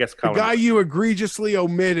 So I guess Kyler the guy Murray. you egregiously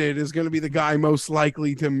omitted is going to be the guy most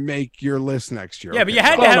likely to make your list next year. Yeah, but you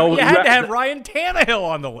had to have Ryan Tannehill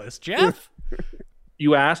on the list, Jeff.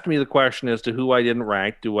 You asked me the question as to who I didn't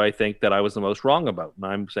rank. Do I think that I was the most wrong about? And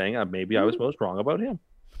I'm saying maybe I was most wrong about him.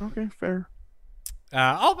 Okay, fair.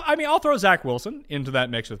 I'll throw Zach Wilson into that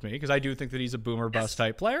mix with me because I do think that he's a boomer bust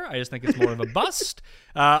type player. I just think it's more of a bust.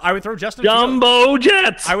 I would throw Jumbo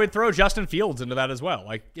Jets. I would throw Justin Fields into that as well.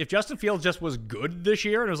 Like if Justin Fields just was good this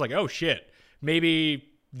year and it was like, oh shit, maybe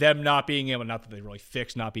them not being able, not that they really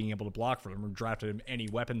fixed not being able to block for him or drafted him any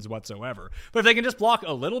weapons whatsoever. But if they can just block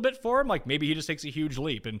a little bit for him, like maybe he just takes a huge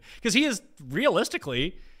leap. And because he is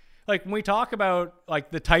realistically, like when we talk about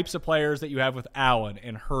like the types of players that you have with Allen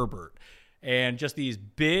and Herbert, and just these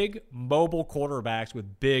big mobile quarterbacks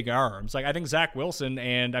with big arms. Like I think Zach Wilson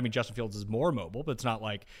Justin Fields is more mobile, but it's not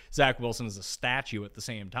like Zach Wilson is a statue at the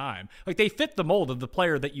same time. Like they fit the mold of the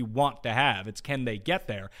player that you want to have. It's can they get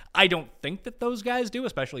there? I don't think that those guys do,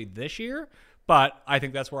 especially this year, but I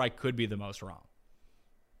think that's where I could be the most wrong.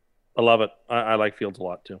 I love it. I like Fields a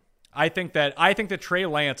lot too. I think that Trey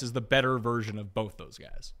Lance is the better version of both those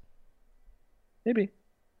guys. Maybe.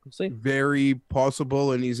 We'll see. Very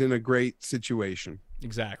possible, and he's in a great situation.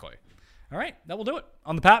 Exactly. All right, that will do it.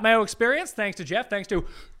 On the Pat Mayo Experience, thanks to Jeff, thanks to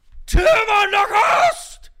Tim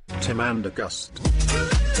Andergust! Tim Andergust.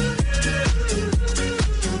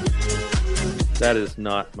 That is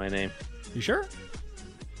not my name. You sure?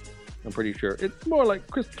 I'm pretty sure. It's more like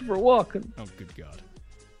Christopher Walken. Oh, good God.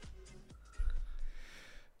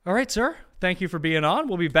 All right, sir. Thank you for being on.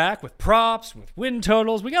 We'll be back with props, with win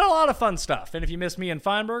totals. We got a lot of fun stuff. And if you miss me and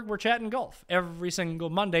Feinberg, we're chatting golf every single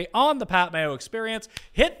Monday on the Pat Mayo Experience.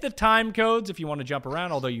 Hit the time codes if you want to jump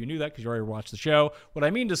around, although you knew that because you already watched the show. What I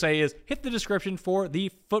mean to say is hit the description for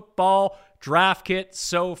the football draft kit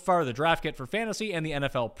so far, the draft kit for fantasy and the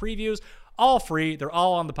NFL previews. All free. They're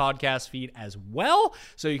all on the podcast feed as well.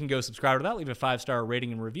 So you can go subscribe to that. Leave a 5-star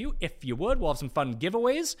rating and review if you would. We'll have some fun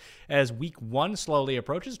giveaways as week 1 slowly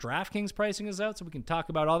approaches. DraftKings pricing is out, so we can talk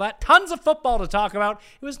about all that. Tons of football to talk about.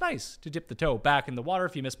 It was nice to dip the toe back in the water.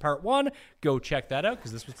 If you missed part 1, go check that out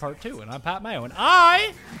because this was part 2. And I'm Pat Mayo, and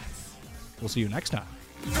I will see you next time.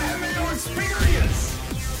 Pat Mayo Experience!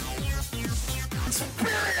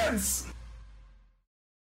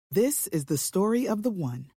 This is the story of the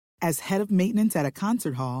one. As head of maintenance at a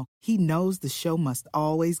concert hall, he knows the show must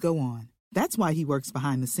always go on. That's why he works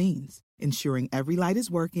behind the scenes, ensuring every light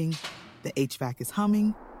is working, the HVAC is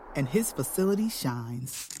humming, and his facility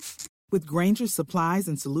shines. With Grainger's supplies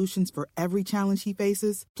and solutions for every challenge he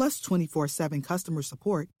faces, plus 24/7 customer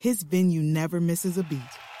support, his venue never misses a beat.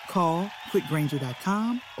 Call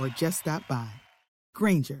quickgrainger.com or just stop by.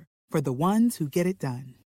 Grainger, for the ones who get it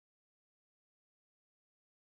done.